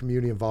 through the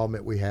community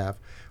involvement we have,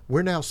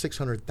 we're now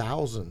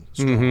 600,000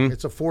 strong. Mm-hmm.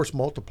 It's a force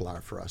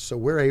multiplier for us. So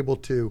we're able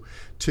to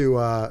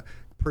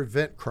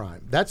prevent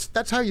crime.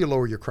 That's how you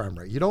lower your crime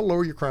rate. You don't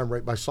lower your crime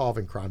rate by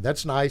solving crime.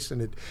 That's nice,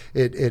 and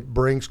it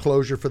brings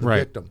closure for the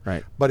victim.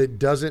 Right. But it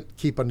doesn't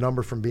keep a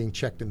number from being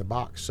checked in the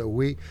box. So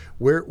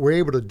we're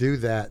able to do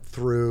that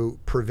through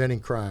preventing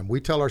crime. We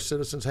tell our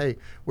citizens, hey,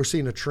 we're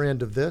seeing a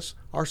trend of this.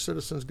 Our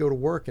citizens go to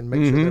work and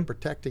make sure they're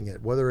protecting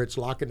it, whether it's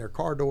locking their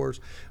car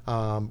doors,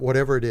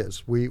 whatever it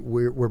is.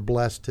 We're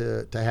blessed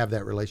to have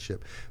that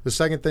relationship. The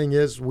second thing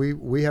is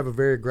we have a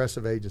very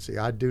aggressive agency.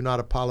 I do not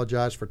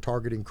apologize for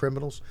targeting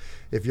criminals.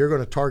 If you're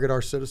going to target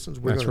our citizens,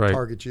 we're going to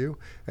target you,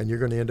 and you're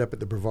going to end up at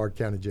the Brevard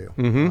County Jail.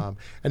 And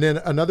then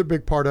another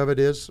big part of it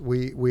is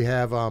we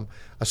have a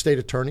state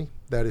attorney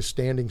that is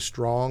standing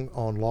strong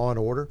on law and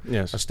order.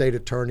 Yes. A state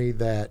attorney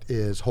that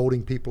is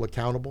holding people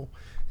accountable.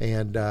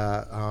 And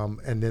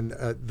then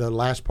the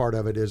last part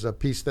of it is a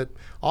piece that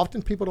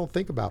often people don't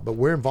think about, but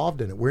we're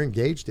involved in it. We're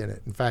engaged in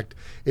it. In fact,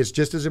 it's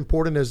just as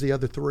important as the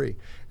other three,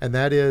 and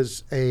that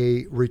is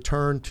a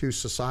return to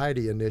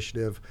society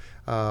initiative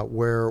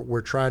where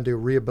we're trying to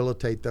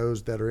rehabilitate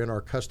those that are in our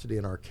custody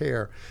and our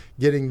care,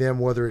 getting them,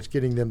 whether it's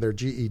getting them their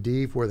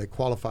GED where they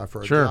qualify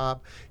for a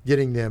job,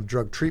 getting them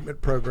drug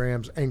treatment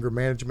programs, anger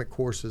management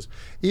courses,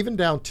 even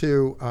down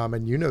to,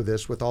 and you know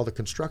this with all the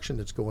construction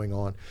that's going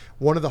on,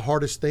 one of the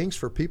hardest things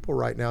for people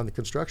right now in the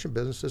construction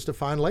business is to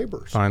find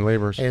laborers.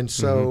 And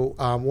so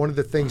one of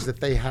the things that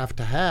they have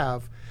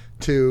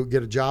to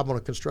get a job on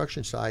a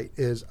construction site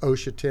is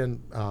OSHA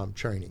 10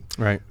 training.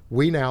 Right.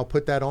 We now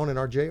put that on in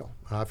our jail.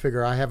 I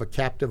figure I have a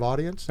captive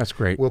audience. That's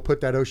great. We'll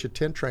put that OSHA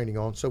 10 training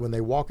on, so when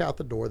they walk out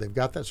the door, they've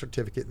got that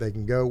certificate. They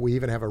can go. We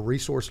even have a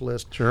resource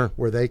list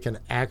where they can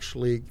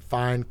actually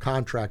find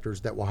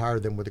contractors that will hire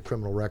them with a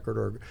criminal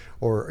record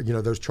or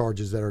those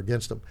charges that are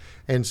against them.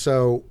 And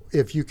so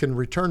if you can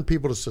return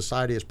people to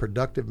society as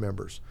productive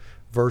members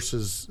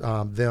versus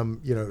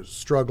them,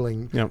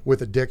 struggling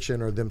with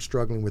addiction or them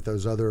struggling with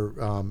those other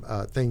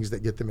things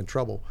that get them in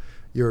trouble,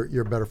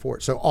 you're better for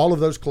it. So all of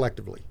those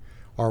collectively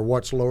are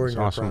what's lowering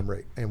our crime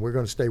rate, and we're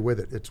going to stay with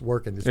it. It's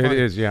working. It's funny. It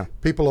is, yeah.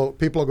 People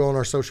will go on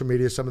our social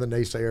media, some of the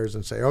naysayers,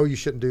 and say, "Oh, you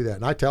shouldn't do that."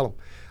 And I tell them,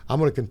 I'm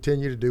going to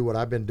continue to do what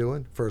I've been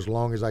doing for as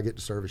long as I get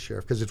to serve as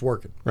sheriff because it's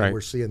working. Right. And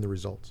we're seeing the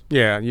results.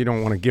 Yeah, you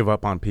don't want to give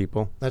up on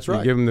people. That's right.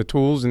 You give them the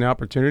tools and the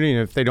opportunity,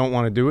 and if they don't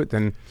want to do it,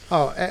 then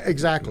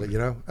exactly.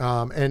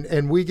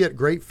 And we get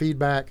great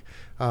feedback.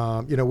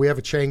 We have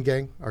a chain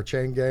gang. Our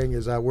chain gang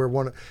is I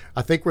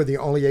think we're the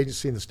only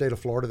agency in the state of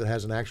Florida that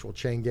has an actual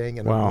chain gang,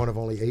 and we're one of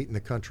only 8 in the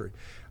country.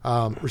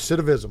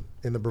 Recidivism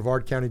in the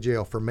Brevard County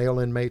Jail for male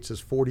inmates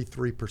is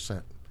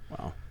 43%.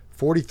 Wow.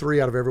 43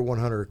 out of every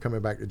 100 are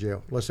coming back to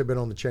jail unless they've been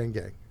on the chain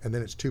gang, and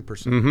then it's 2%.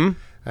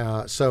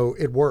 Mm-hmm. So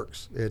it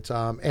works. It's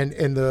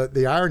and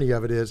the irony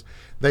of it is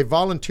they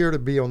volunteer to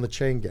be on the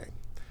chain gang,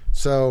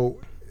 so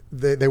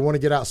they want to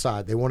get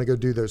outside. They want to go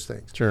do those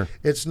things. Sure.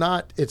 It's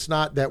not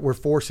that we're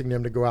forcing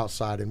them to go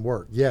outside and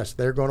work. Yes,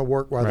 they're going to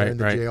work while they're in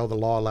the jail. The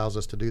law allows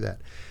us to do that.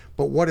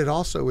 But what it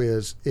also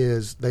is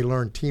they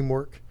learn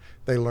teamwork.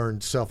 They learn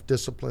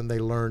self-discipline. They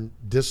learn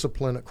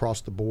discipline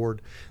across the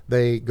board.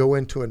 They go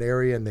into an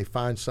area and they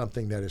find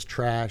something that is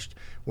trashed.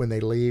 When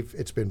they leave,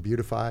 it's been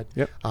beautified.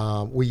 Yep.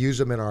 We use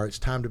them in our It's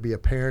Time to Be a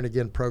Parent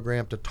Again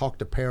program to talk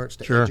to parents,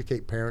 to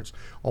educate parents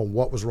on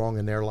what was wrong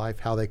in their life,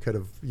 how they could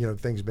have,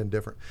 things been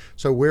different.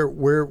 So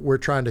we're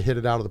trying to hit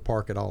it out of the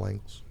park at all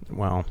angles.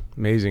 Wow,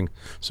 amazing.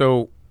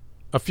 So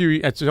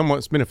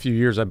it's been a few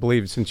years, I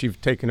believe, since you've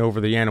taken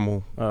over the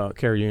animal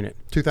care unit.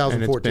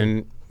 2014. And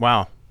it's been,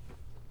 wow.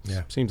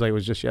 Yeah. Seems like it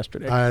was just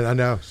yesterday. I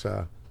know.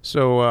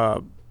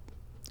 So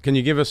can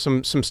you give us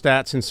some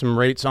stats and some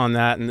rates on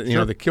that? And,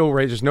 the kill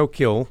rate, there's no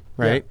kill,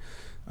 right?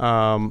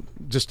 Yeah.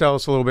 Just tell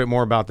us a little bit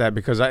more about that,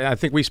 because I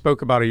think we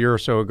spoke about a year or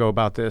so ago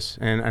about this,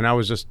 and I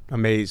was just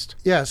amazed.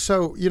 Yeah.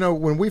 So,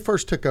 when we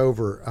first took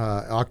over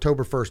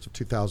October 1st of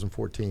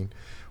 2014,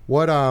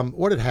 what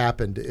had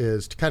happened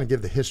is, to kind of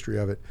give the history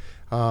of it,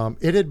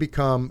 it had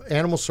become,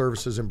 animal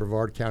services in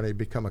Brevard County had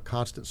become a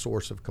constant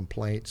source of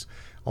complaints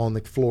on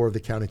the floor of the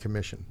county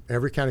commission.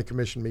 Every county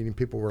commission meeting,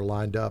 people were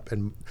lined up,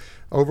 and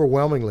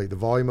overwhelmingly the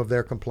volume of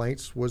their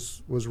complaints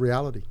was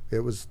reality.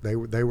 It was they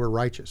were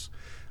righteous,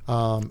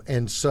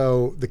 and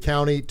so the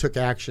county took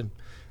action,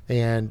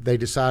 and they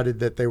decided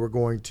that they were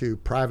going to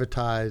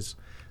privatize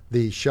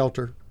the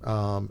shelter,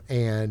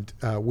 and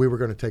we were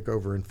going to take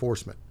over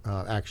enforcement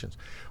actions.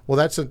 Well,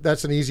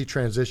 that's an easy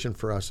transition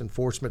for us.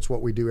 Enforcement's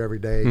what we do every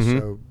day,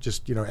 so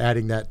just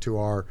adding that to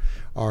our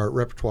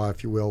repertoire,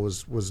 if you will,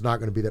 was not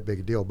going to be that big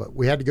a deal. But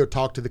we had to go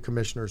talk to the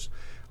commissioners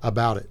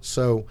about it.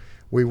 So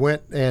we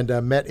went and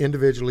met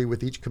individually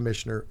with each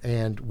commissioner,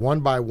 and one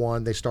by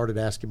one they started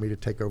asking me to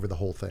take over the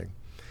whole thing.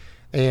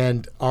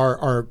 And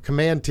our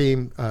command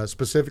team,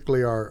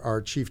 specifically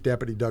our chief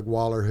deputy, Doug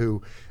Waller,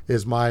 who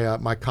is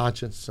my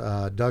conscience.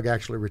 Doug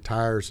actually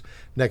retires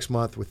next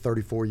month with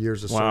 34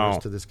 years of service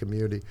to this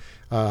community.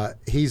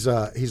 He's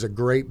a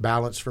great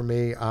balance for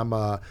me. I'm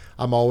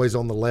always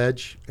on the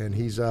ledge, and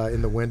he's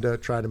in the window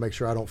trying to make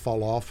sure I don't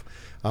fall off.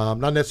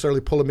 Not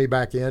necessarily pulling me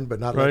back in, but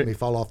not letting me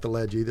fall off the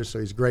ledge either. So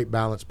he's a great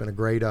balance. Been a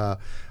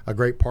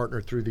great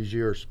partner through these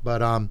years.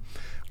 But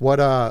what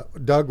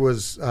Doug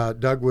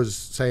was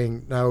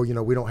saying, no,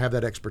 we don't have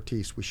that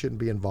expertise. We shouldn't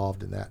be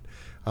involved in that.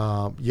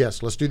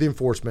 Yes, let's do the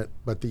enforcement,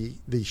 but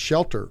the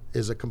shelter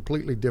is a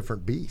completely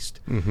different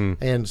beast. Mm-hmm.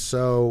 And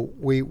so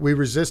we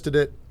resisted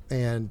it,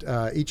 and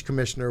each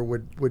commissioner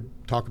would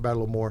talk about it a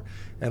little more.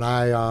 And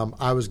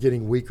I was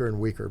getting weaker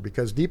and weaker,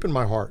 because deep in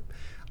my heart,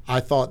 I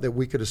thought that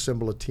we could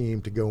assemble a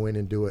team to go in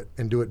and do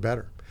it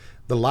better.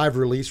 The live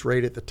release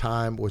rate at the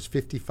time was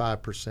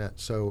 55%,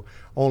 so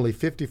only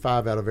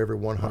 55 out of every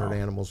 100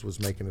 animals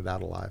was making it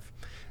out alive.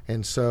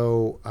 And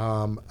so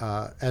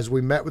as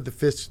we met with the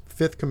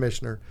fifth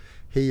commissioner,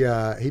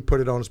 he put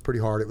it on us pretty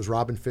hard. It was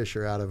Robin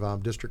Fisher out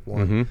of District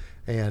 1,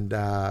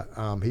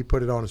 and he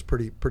put it on us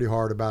pretty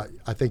hard about,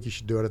 I think you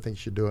should do it, I think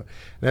you should do it.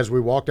 And as we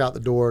walked out the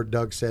door,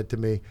 Doug said to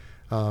me,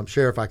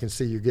 Sheriff, I can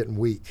see you're getting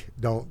weak.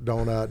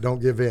 Don't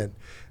give in.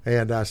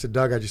 And I said,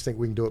 Doug, I just think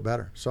we can do it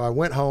better. So I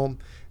went home,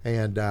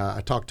 and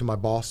I talked to my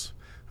boss,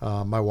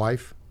 my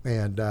wife,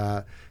 and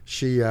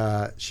she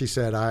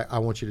said, I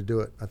want you to do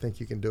it. I think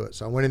you can do it.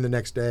 So I went in the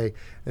next day,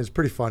 and it's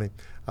pretty funny.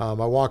 I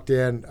walked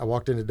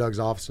into Doug's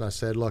office, and I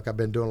said, look, I've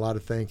been doing a lot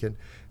of thinking,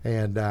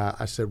 and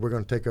I said, we're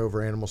going to take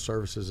over animal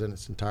services in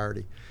its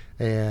entirety.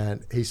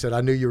 And he said,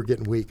 I knew you were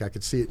getting weak. I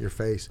could see it in your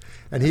face.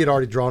 And he had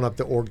already drawn up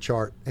the org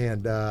chart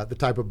and the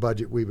type of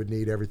budget we would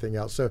need, everything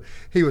else. So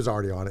he was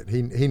already on it.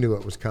 He knew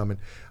it was coming.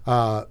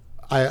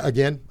 I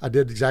did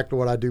exactly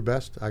what I do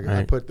best.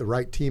 I put the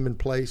right team in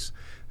place,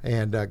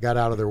 and got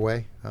out of their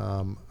way.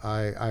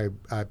 I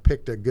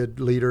picked a good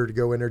leader to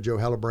go in there, Joe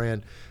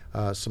Hellebrand,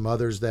 some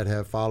others that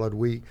have followed.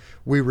 We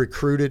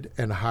recruited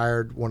and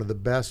hired one of the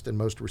best and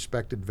most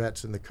respected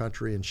vets in the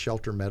country in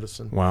shelter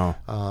medicine. Wow.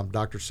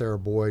 Dr. Sarah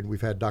Boyd.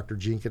 We've had Dr.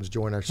 Jenkins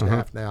join our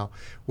staff now.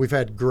 We've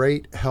had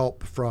great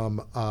help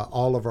from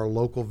all of our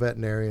local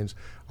veterinarians,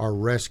 our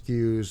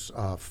rescues,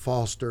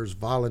 fosters,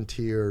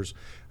 volunteers,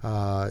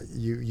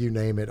 you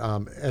name it,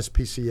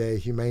 SPCA,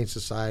 Humane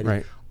Society,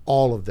 right.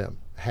 All of them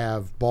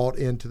have bought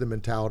into the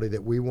mentality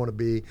that we want to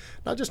be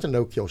not just a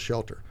no-kill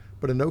shelter,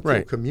 but a no-kill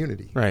right.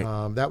 community. Right.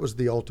 That was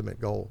the ultimate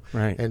goal.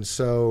 Right. And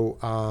so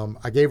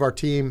I gave our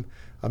team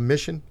a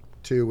mission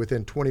to,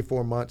 within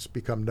 24 months,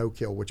 become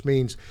no-kill, which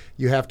means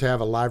you have to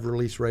have a live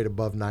release rate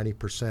above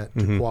 90%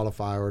 to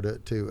qualify or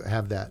to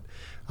have that.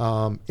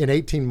 In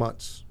 18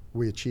 months,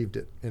 we achieved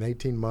it. In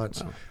 18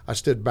 months, wow. I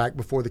stood back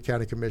before the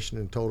county commission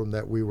and told them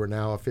that we were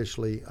now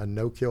officially a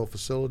no-kill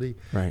facility.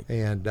 Right.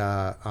 And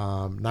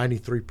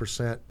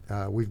 93%.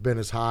 We've been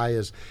as high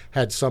as,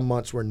 had some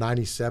months where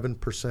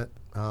 97%.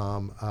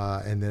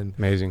 And then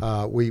amazing.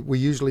 We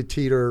usually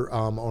teeter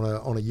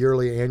on a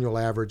yearly annual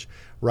average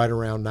right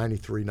around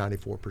 93,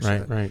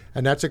 94%. Right.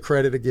 And that's a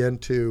credit again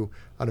to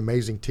an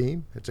amazing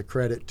team. It's a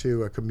credit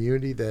to a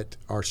community that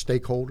are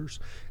stakeholders.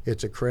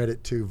 It's a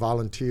credit to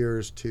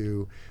volunteers,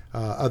 to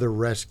other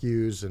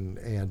rescues,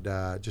 and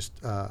just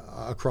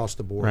across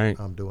the board. Right.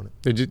 I'm doing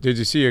it. Did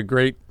you see a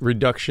great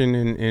reduction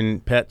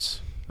in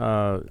pets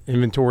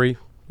inventory?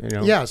 You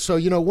know? Yeah, so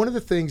one of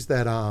the things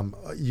that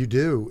you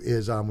do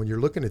is when you're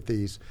looking at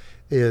these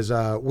is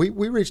we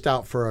reached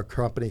out for a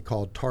company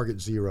called Target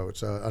Zero.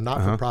 It's a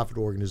not-for-profit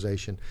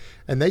organization,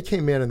 and they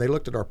came in and they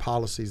looked at our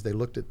policies. They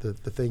looked at the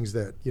things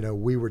that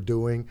we were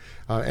doing,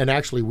 and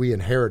actually we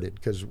inherited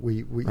because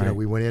we right.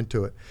 We went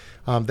into it.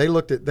 They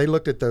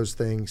looked at those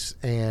things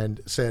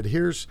and said,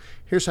 here's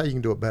how you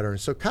can do it better. And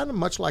so, kind of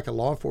much like a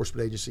law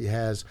enforcement agency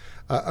has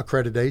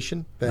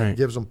accreditation that right.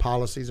 gives them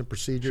policies and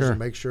procedures sure. and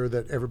make sure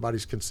that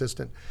everybody's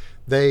consistent.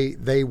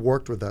 They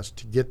worked with us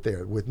to get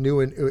there with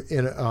new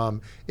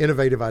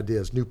innovative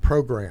ideas, new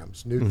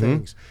programs, new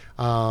things.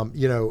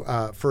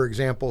 For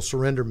example,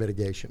 surrender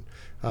mitigation.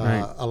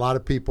 Right. A lot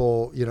of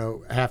people,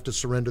 have to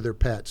surrender their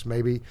pets.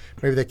 Maybe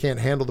they can't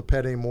handle the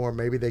pet anymore.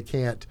 Maybe they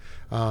can't.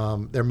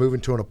 They're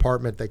moving to an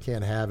apartment. They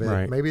can't have it.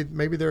 Right.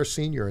 Maybe they're a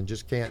senior and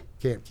just can't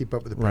keep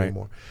up with the pet right.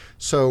 anymore.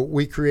 So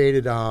we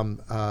created,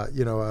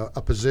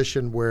 a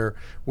position where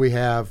we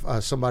have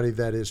somebody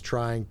that is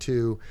trying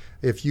to.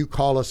 If you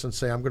call us and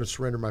say, I'm going to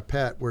surrender my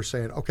pet, we're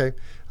saying, okay,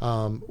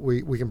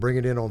 we can bring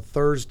it in on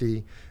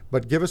Thursday,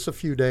 but give us a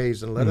few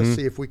days and let us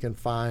see if we can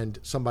find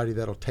somebody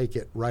that'll take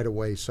it right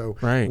away. So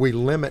right. we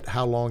limit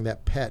how long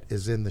that pet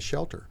is in the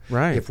shelter.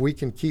 Right. If we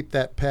can keep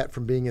that pet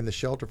from being in the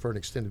shelter for an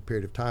extended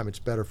period of time, it's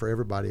better for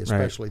everybody,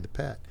 especially right. the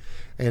pet.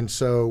 And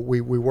so we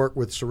work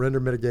with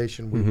surrender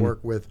mitigation. We work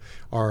with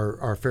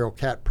our feral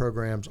cat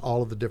programs,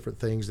 all of the different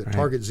things that right.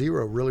 Target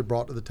Zero really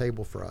brought to the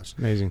table for us.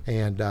 Amazing.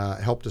 And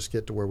helped us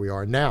get to where we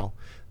are. Now,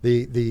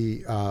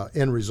 the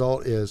end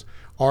result is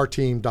our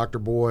team, Dr.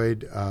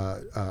 Boyd,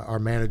 our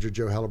manager,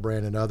 Joe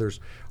Hellebrand, and others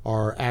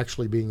are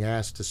actually being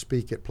asked to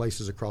speak at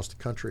places across the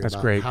country That's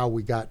about great. how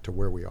we got to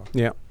where we are.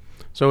 Yeah.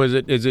 So is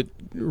it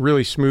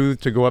really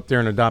smooth to go up there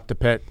and adopt a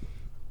pet?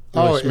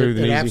 Really smooth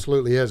and it easy?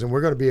 Absolutely is. And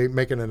we're going to be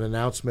making an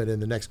announcement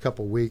in the next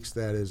couple of weeks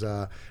that is,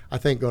 I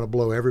think, going to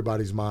blow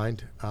everybody's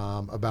mind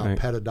about right.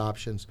 pet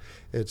adoptions.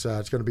 It's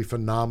going to be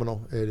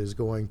phenomenal. It is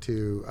going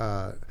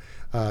to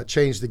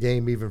change the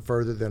game even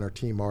further than our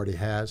team already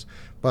has.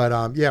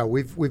 But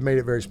we've made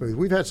it very smooth.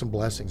 We've had some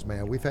blessings,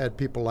 man. We've had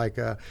people like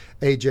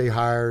AJ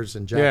Hires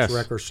and Jack's yes.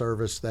 Wrecker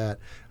Service that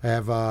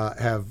have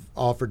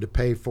offered to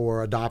pay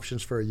for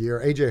adoptions for a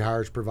year. AJ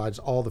Hires provides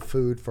all the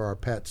food for our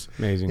pets.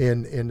 Amazing.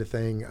 in the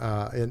thing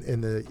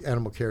in the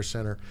animal care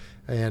center.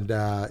 And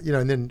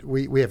and then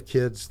we have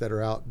kids that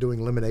are out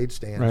doing lemonade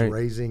stands, right.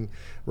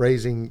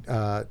 raising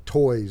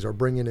toys or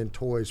bringing in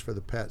toys for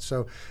the pets.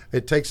 So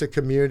it takes a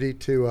community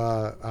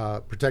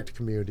to protect the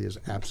community is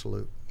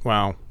absolute.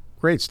 Wow,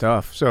 great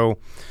stuff. So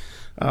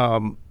a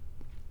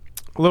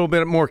little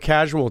bit more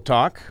casual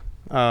talk.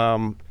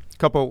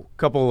 Couple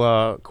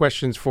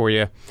questions for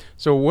you.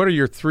 So what are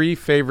your 3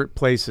 favorite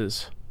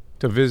places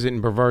to visit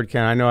in Brevard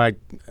County? I know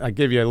I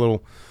gave you a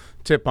little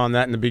tip on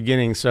that in the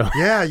beginning. So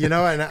yeah,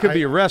 and could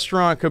be a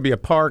restaurant, could be a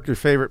park, your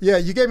favorite. Yeah,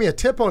 you gave me a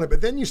tip on it,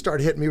 but then you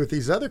started hitting me with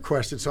these other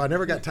questions, so I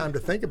never got time to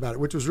think about it,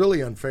 which was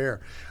really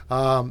unfair.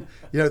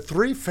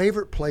 3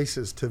 favorite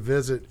places to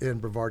visit in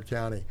Brevard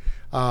County.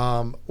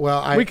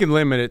 We can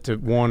limit it to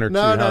 1 or 2.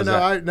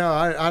 No.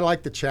 I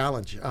like the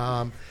challenge.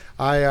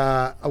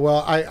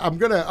 I'm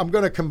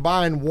gonna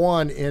combine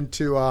one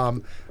into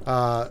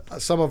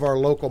some of our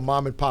local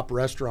mom and pop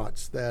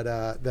restaurants that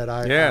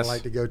I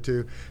like to go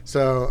to.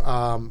 So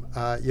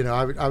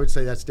I would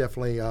say that's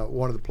definitely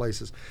one of the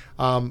places.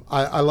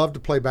 I love to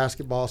play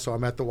basketball, so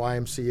I'm at the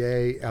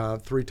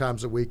YMCA 3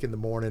 times a week in the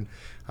morning,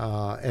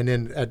 and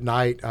then at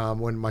night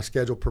when my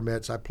schedule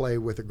permits, I play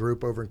with a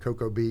group over in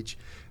Cocoa Beach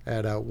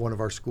at one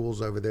of our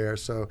schools over there.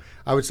 So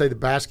I would say the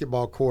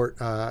basketball court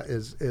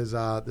is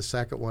the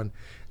second one,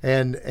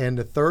 and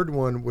the third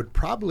one would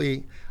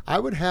probably, I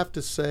would have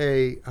to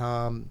say,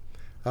 can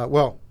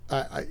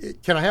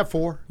I have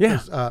 4?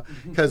 Yeah.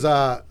 Because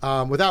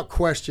without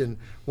question,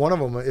 one of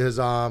them is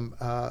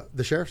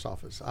the sheriff's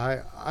office.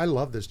 I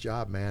love this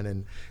job,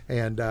 man,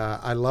 and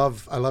I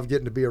love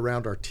getting to be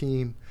around our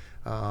team.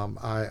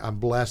 I'm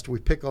blessed. We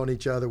pick on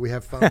each other. We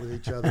have fun with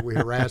each other. We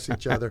harass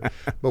each other.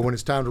 But when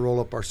it's time to roll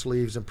up our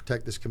sleeves and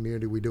protect this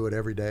community, we do it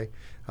every day.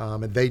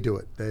 And they do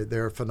it.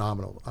 They're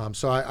phenomenal.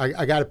 So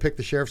I got to pick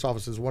the sheriff's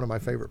office as one of my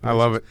favorite places. I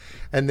love it.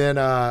 And then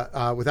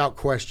without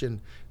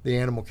question, the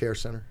Animal Care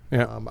Center.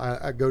 Yeah.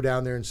 I go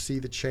down there and see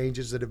the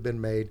changes that have been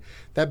made.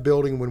 That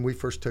building, when we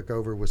first took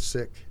over, was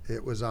sick.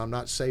 It was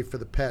not safe for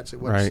the pets. It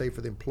wasn't safe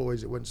for the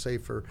employees. It wasn't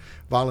safe for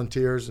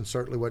volunteers, and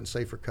certainly wasn't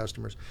safe for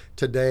customers.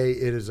 Today,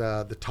 it is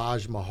the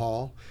Taj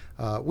Mahal.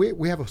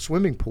 We have a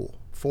swimming pool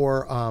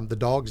for the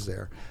dogs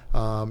there.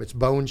 It's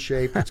bone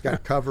shaped. It's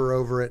got cover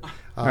over it.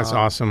 That's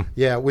awesome.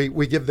 Yeah,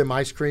 we give them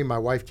ice cream. My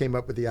wife came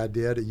up with the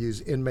idea to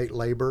use inmate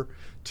labor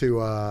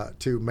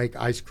to make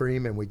ice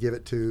cream, and we give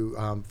it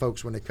to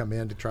folks when they come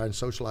in to try and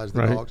socialize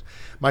the dogs.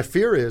 My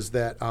fear is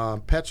that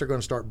pets are going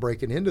to start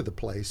breaking into the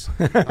place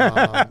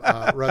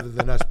rather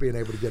than us being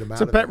able to get them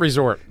out. It's a pet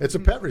resort. It's a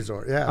pet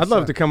resort. Yeah, I'd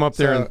love to come up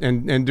there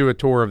and do a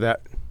tour of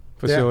that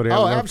facility. Yeah.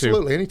 Oh,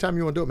 absolutely. Anytime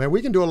you want to do it, man.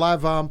 We can do a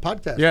live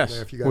podcast. Yes,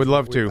 there if you guys would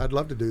love to. I'd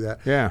love to do that.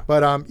 Yeah.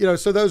 But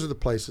so those are the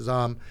places.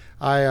 I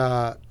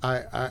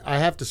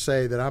have to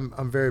say that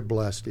I'm very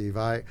blessed, Steve.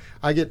 I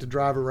get to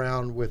drive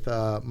around with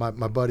my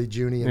buddy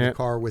Junie in the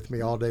car with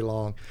me all day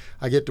long.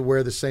 I get to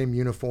wear the same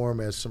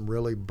uniform as some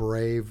really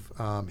brave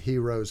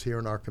heroes here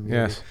in our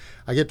community. Yes.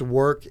 I get to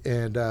work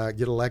and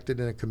get elected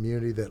in a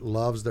community that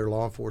loves their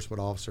law enforcement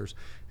officers.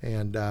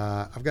 And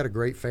I've got a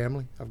great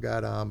family.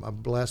 I'm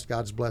blessed.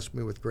 God's blessed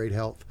me with great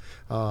health.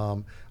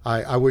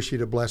 I wish He'd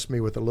have blessed me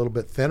with a little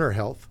bit thinner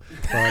health,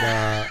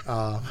 but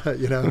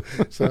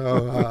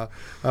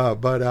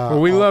well,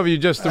 we love you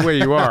just the way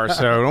you are,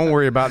 so don't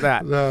worry about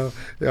that.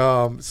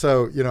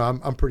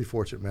 I'm pretty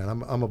fortunate,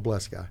 man. I'm a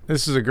blessed guy.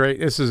 This is a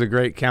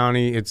great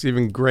county. It's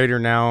even greater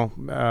now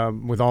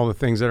with all the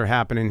things that are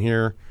happening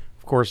here.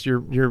 Of course,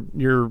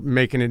 you're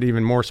making it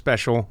even more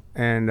special,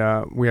 and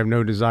we have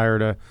no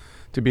desire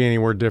to be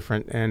anywhere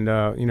different. And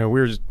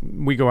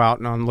we go out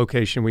and on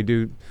location. We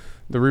do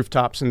the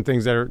rooftops and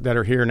things that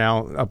are here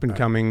now, up and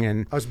coming,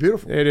 and it's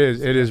beautiful. It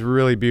is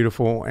really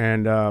beautiful,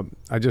 and I'm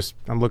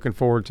looking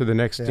forward to the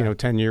next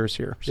 10 years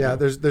here. So. Yeah,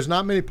 there's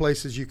not many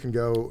places you can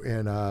go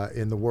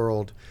in the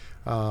world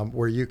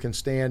where you can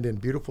stand in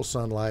beautiful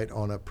sunlight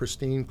on a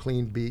pristine,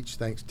 clean beach,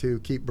 thanks to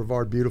Keep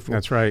Brevard Beautiful.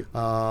 That's right.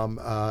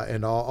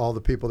 And all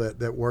the people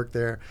that work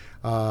there.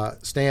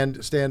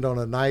 Stand on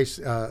a nice,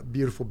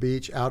 beautiful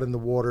beach out in the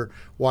water,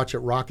 watch it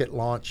rocket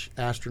launch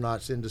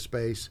astronauts into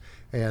space,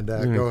 and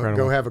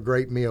go have a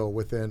great meal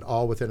within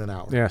an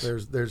hour.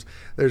 Yes.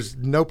 There's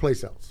no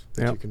place else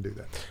that you can do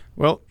that.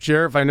 Well,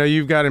 Sheriff, I know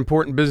you've got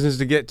important business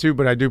to get to,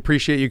 but I do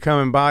appreciate you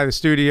coming by the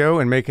studio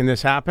and making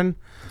this happen.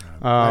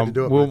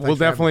 We'll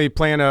definitely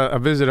plan a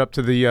visit up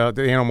to the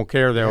animal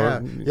care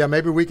there. Yeah,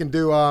 maybe we can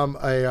do an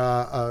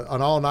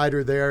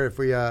all-nighter there if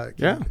we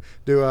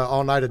do an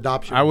all-night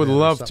adoption. I would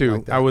love to.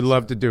 Like I would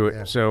love to do it.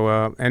 Yeah.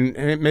 So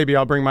and maybe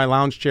I'll bring my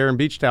lounge chair and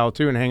beach towel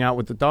too and hang out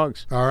with the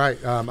dogs. All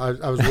right.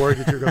 I was worried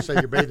that you were going to say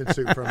your bathing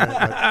suit for a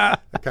minute,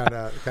 but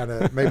kind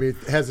of made me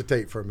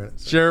hesitate for a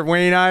minute. So. Sheriff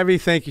Wayne Ivey,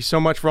 thank you so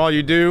much for all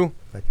you do.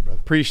 Thank you, brother.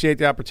 Appreciate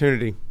the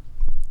opportunity.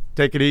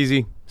 Take it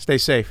easy. Stay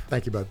safe.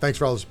 Thank you, bud. Thanks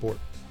for all the support.